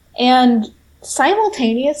 And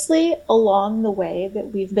simultaneously, along the way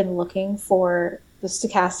that we've been looking for the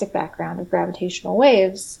stochastic background of gravitational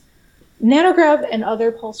waves, Nanograv and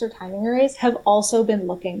other pulsar timing arrays have also been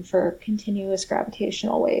looking for continuous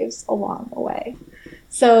gravitational waves along the way.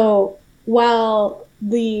 So while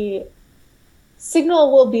the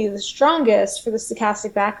signal will be the strongest for the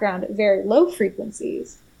stochastic background at very low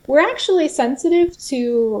frequencies, we're actually sensitive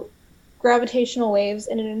to gravitational waves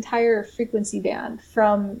in an entire frequency band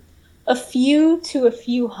from a few to a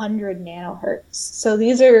few hundred nanohertz. So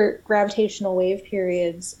these are gravitational wave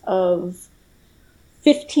periods of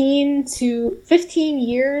 15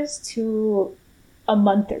 years to a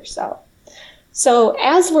month or so. So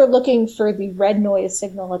as we're looking for the red noise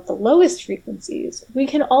signal at the lowest frequencies, we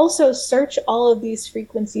can also search all of these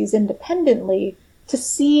frequencies independently to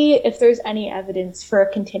see if there's any evidence for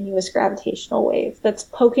a continuous gravitational wave that's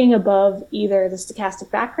poking above either the stochastic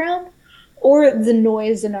background or the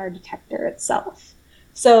noise in our detector itself.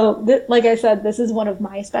 So, like I said, this is one of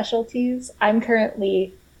my specialties. I'm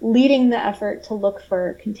currently leading the effort to look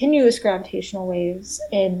for continuous gravitational waves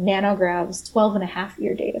in NanoGrav's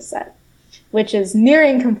 12.5-year data set, which is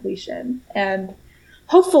nearing completion. And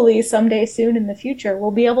hopefully someday soon in the future,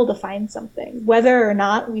 we'll be able to find something, whether or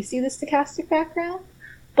not we see the stochastic background.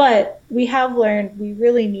 But we have learned we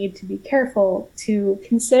really need to be careful to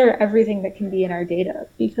consider everything that can be in our data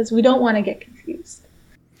because we don't want to get confused.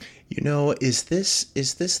 You know, is this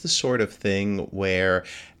the sort of thing where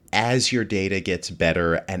as your data gets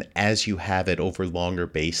better and as you have it over longer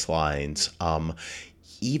baselines,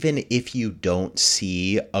 even if you don't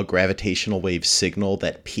see a gravitational wave signal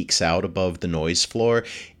that peaks out above the noise floor,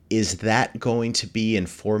 is that going to be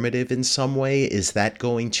informative in some way? Is that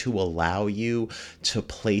going to allow you to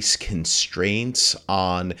place constraints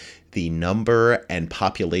on the number and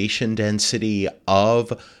population density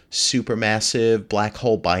of supermassive black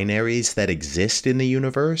hole binaries that exist in the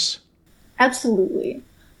universe? Absolutely.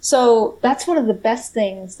 So that's one of the best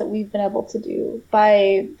things that we've been able to do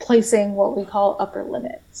by placing what we call upper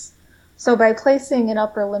limits. So by placing an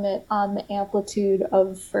upper limit on the amplitude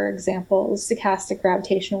of, for example, stochastic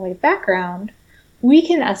gravitational wave background, we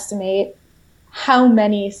can estimate how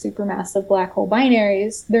many supermassive black hole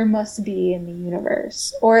binaries there must be in the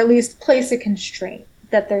universe, or at least place a constraint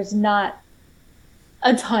that there's not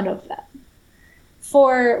a ton of them.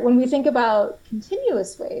 For when we think about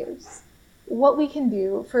continuous waves, what we can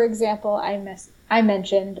do, for example, I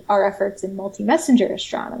mentioned our efforts in multi-messenger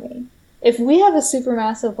astronomy. If we have a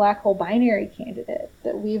supermassive black hole binary candidate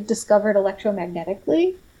that we've discovered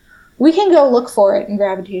electromagnetically, we can go look for it in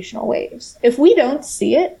gravitational waves. If we don't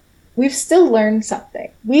see it, we've still learned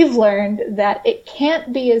something. We've learned that it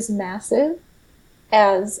can't be as massive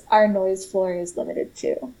as our noise floor is limited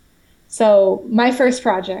to. So my first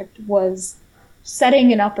project was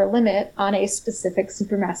setting an upper limit on a specific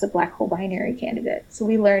supermassive black hole binary candidate. So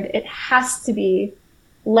we learned it has to be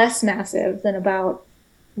less massive than about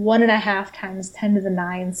 1.5 times 10 to the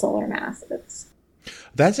 9 solar masses.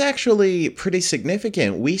 That's actually pretty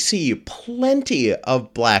significant. We see plenty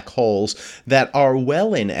of black holes that are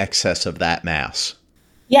well in excess of that mass.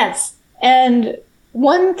 Yes. And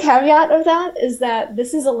one caveat of that is that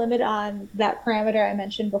this is a limit on that parameter I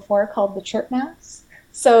mentioned before called the chirp mass.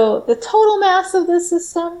 So the total mass of the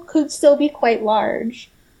system could still be quite large.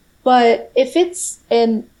 But if it's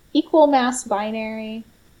an equal mass binary,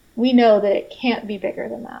 we know that it can't be bigger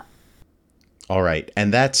than that. All right,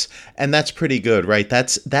 and that's pretty good, right?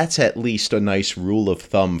 That's at least a nice rule of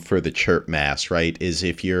thumb for the chirp mass, right? Is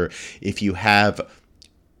if you have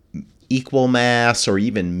equal mass or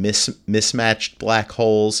even mismatched black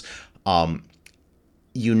holes,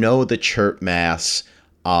 you know the chirp mass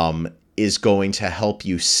is going to help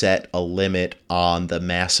you set a limit on the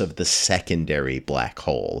mass of the secondary black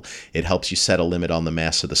hole. It helps you set a limit on the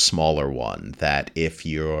mass of the smaller one, that if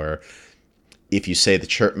you say the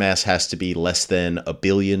chirp mass has to be less than 1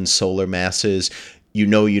 billion solar masses, you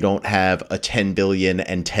know you don't have a 10 billion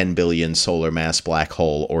and 10 billion solar mass black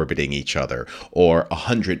hole orbiting each other, or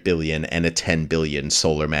 100 billion and a 10 billion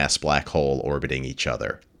solar mass black hole orbiting each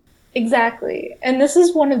other. Exactly. And this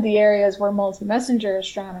is one of the areas where multi-messenger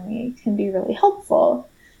astronomy can be really helpful,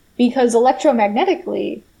 because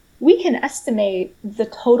electromagnetically, we can estimate the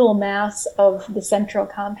total mass of the central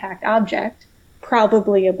compact object,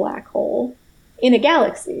 probably a black hole, in a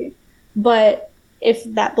galaxy. But if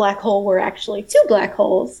that black hole were actually 2 black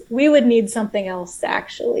holes, we would need something else to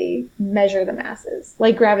actually measure the masses,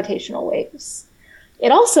 like gravitational waves.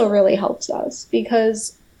 It also really helps us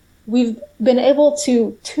because we've been able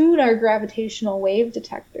to tune our gravitational wave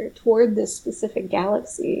detector toward this specific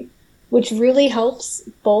galaxy, which really helps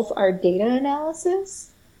both our data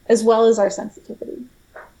analysis as well as our sensitivity.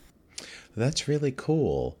 That's really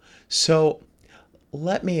cool. So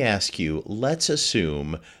let me ask you, let's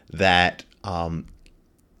assume that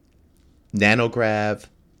Nanograv,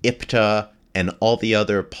 IPTA, and all the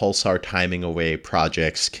other pulsar timing array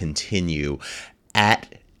projects continue at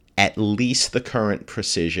least the current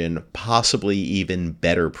precision, possibly even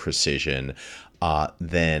better precision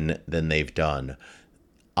than they've done.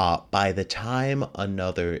 By the time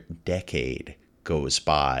another decade goes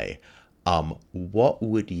by, what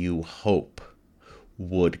would you hope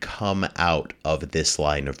would come out of this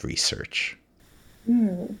line of research?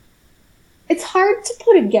 Hmm. It's hard to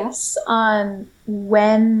put a guess on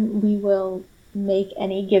when we will make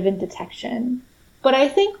any given detection, but I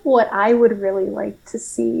think what I would really like to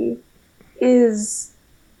see is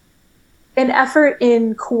an effort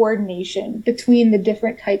in coordination between the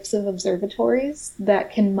different types of observatories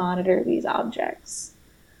that can monitor these objects.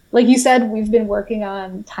 Like you said, we've been working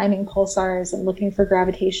on timing pulsars and looking for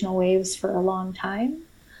gravitational waves for a long time.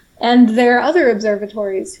 And there are other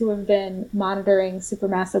observatories who have been monitoring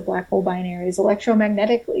supermassive black hole binaries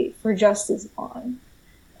electromagnetically for just as long.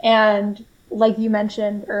 And like you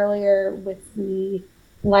mentioned earlier with the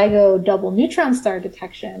LIGO double neutron star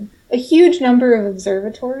detection, a huge number of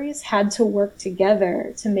observatories had to work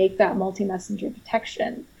together to make that multi-messenger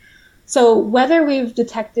detection. So whether we've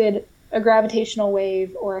detected a gravitational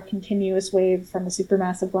wave or a continuous wave from a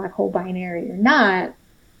supermassive black hole binary or not,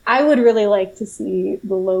 I would really like to see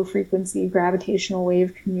the low frequency gravitational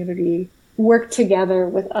wave community work together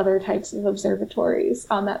with other types of observatories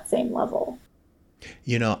on that same level.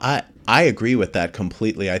 I agree with that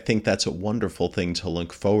completely. I think that's a wonderful thing to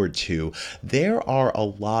look forward to. There are a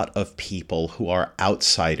lot of people who are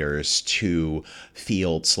outsiders to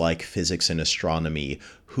fields like physics and astronomy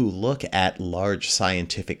who look at large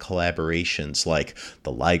scientific collaborations like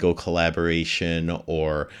the LIGO collaboration,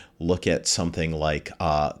 or look at something like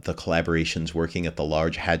the collaborations working at the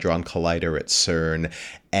Large Hadron Collider at CERN.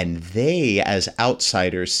 And they, as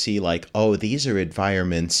outsiders, see like, oh, these are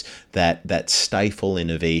environments that stifle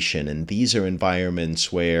innovation, and these are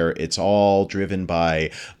environments where it's all driven by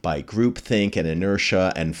groupthink and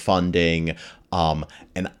inertia and funding.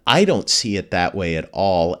 And I don't see it that way at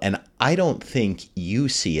all. And I don't think you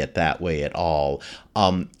see it that way at all.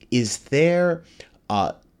 Is there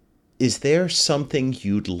is there something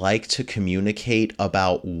you'd like to communicate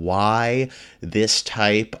about why this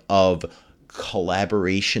type of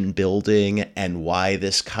collaboration building, and why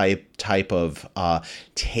this type of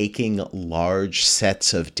taking large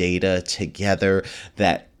sets of data together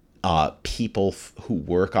that people who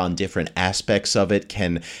work on different aspects of it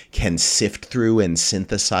can sift through and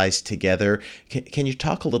synthesize together? Can you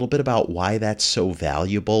talk a little bit about why that's so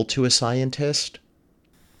valuable to a scientist?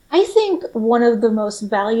 I think one of the most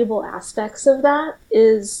valuable aspects of that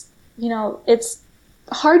is, it's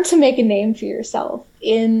hard to make a name for yourself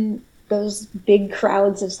in those big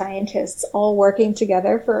crowds of scientists all working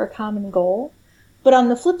together for a common goal. But on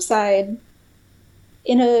the flip side,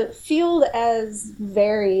 in a field as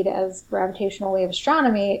varied as gravitational wave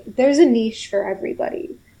astronomy, there's a niche for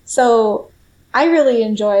everybody. So I really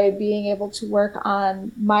enjoy being able to work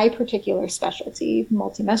on my particular specialty,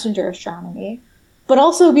 multi-messenger astronomy, but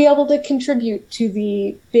also be able to contribute to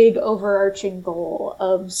the big overarching goal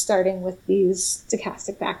of starting with these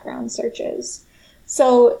stochastic background searches.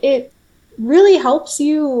 So it really helps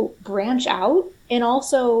you branch out and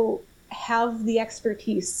also have the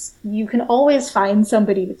expertise. You can always find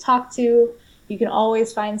somebody to talk to. You can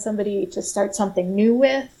always find somebody to start something new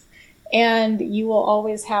with. And you will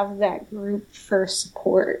always have that group for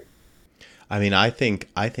support. I mean, I think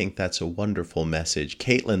that's a wonderful message.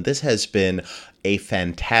 Caitlin, this has been a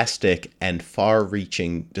fantastic and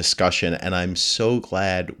far-reaching discussion, and I'm so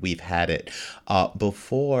glad we've had it.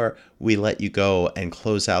 Before we let you go and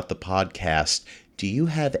close out the podcast, do you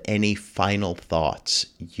have any final thoughts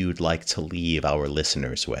you'd like to leave our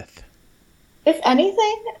listeners with? If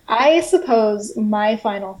anything, I suppose my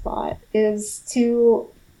final thought is to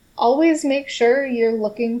always make sure you're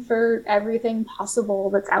looking for everything possible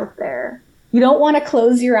that's out there. You don't want to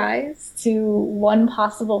close your eyes to one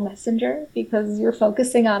possible messenger because you're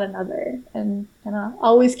focusing on another, and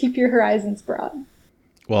always keep your horizons broad.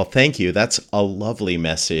 Well, thank you. That's a lovely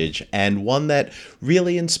message, and one that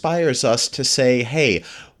really inspires us to say, hey,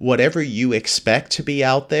 whatever you expect to be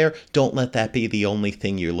out there, don't let that be the only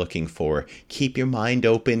thing you're looking for. Keep your mind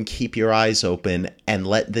open, keep your eyes open, and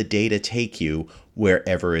let the data take you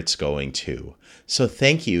wherever it's going to. So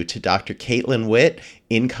thank you to Dr. Caitlin Witt,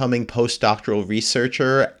 incoming postdoctoral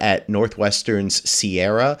researcher at Northwestern's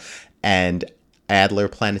Sierra and Adler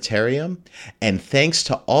Planetarium. And thanks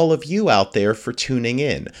to all of you out there for tuning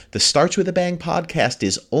in. The Starts With a Bang podcast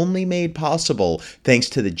is only made possible thanks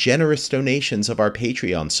to the generous donations of our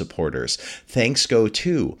Patreon supporters. Thanks go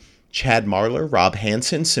to Chad Marler, Rob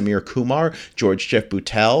Hansen, Samir Kumar, George Jeff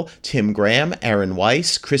Boutel, Tim Graham, Aaron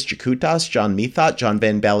Weiss, Chris Jakutas, John Methot, John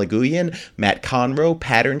Van Balaguyan, Matt Conroe,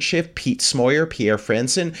 Pattern Shift, Pete Smoyer, Pierre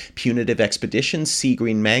Franzen, Punitive Expeditions, Sea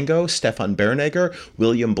Green Mango, Stefan Bernegger,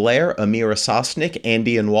 William Blair, Amira Sosnick,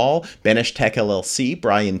 Andy and Wall, Benesh Tech LLC,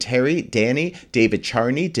 Brian Terry, Danny, David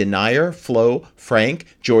Charney, Denier, Flo, Frank,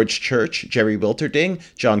 George Church, Jerry Wilterding,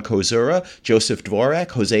 John Kozura, Joseph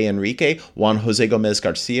Dvorak, Jose Enrique, Juan Jose Gomez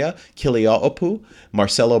Garcia, Kiliaopu,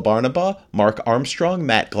 Marcelo Barnaba, Mark Armstrong,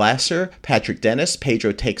 Matt Glasser, Patrick Dennis,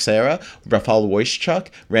 Pedro Teixeira, Rafal Wojciech,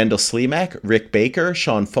 Randall Slimak, Rick Baker,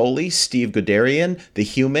 Sean Foley, Steve Guderian, The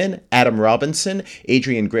Human, Adam Robinson,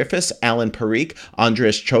 Adrian Griffiths, Alan Parikh,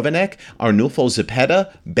 Andres Chovanek, Arnulfo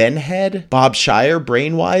Zepeda, Ben Head, Bob Shire,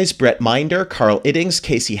 Brainwise, Brett Minder, Carl Iddings,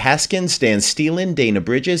 Casey Haskins, Dan Steelan, Dana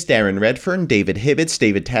Bridges, Darren Redfern, David Hibbets,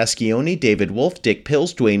 David Taschioni, David Wolf, Dick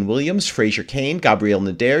Pills, Dwayne Williams, Fraser Kane, Gabriel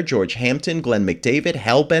Nader, George Hampton, Glenn McDavid,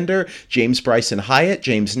 Hellbender, James Bryson Hyatt,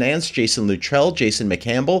 James Nance, Jason Luttrell, Jason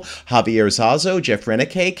McCampbell, Javier Zazo, Jeff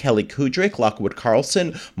Renike, Kelly Kudrick, Lockwood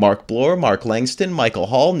Carlson, Mark Bloor, Mark Langston, Michael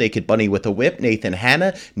Hall, Naked Bunny with a Whip, Nathan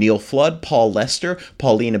Hanna, Neil Flood, Paul Lester,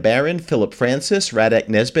 Paulina Barron, Philip Francis, Radek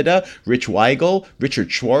Nesbida, Rich Weigel,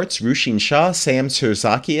 Richard Schwartz, Rushin Shah, Sam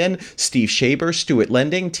Sirzakian, Steve Shaber, Stuart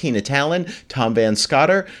Lending, Tina Talon, Tom Van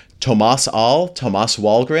Scotter, Tomas Ahl, Tomas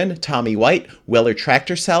Walgren, Tommy White, Weller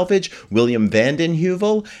Tractor Salvage, William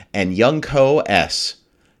Vandenheuvel, and Young Co. S.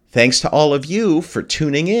 Thanks to all of you for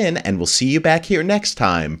tuning in, and we'll see you back here next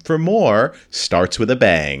time for more Starts with a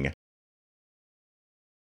Bang.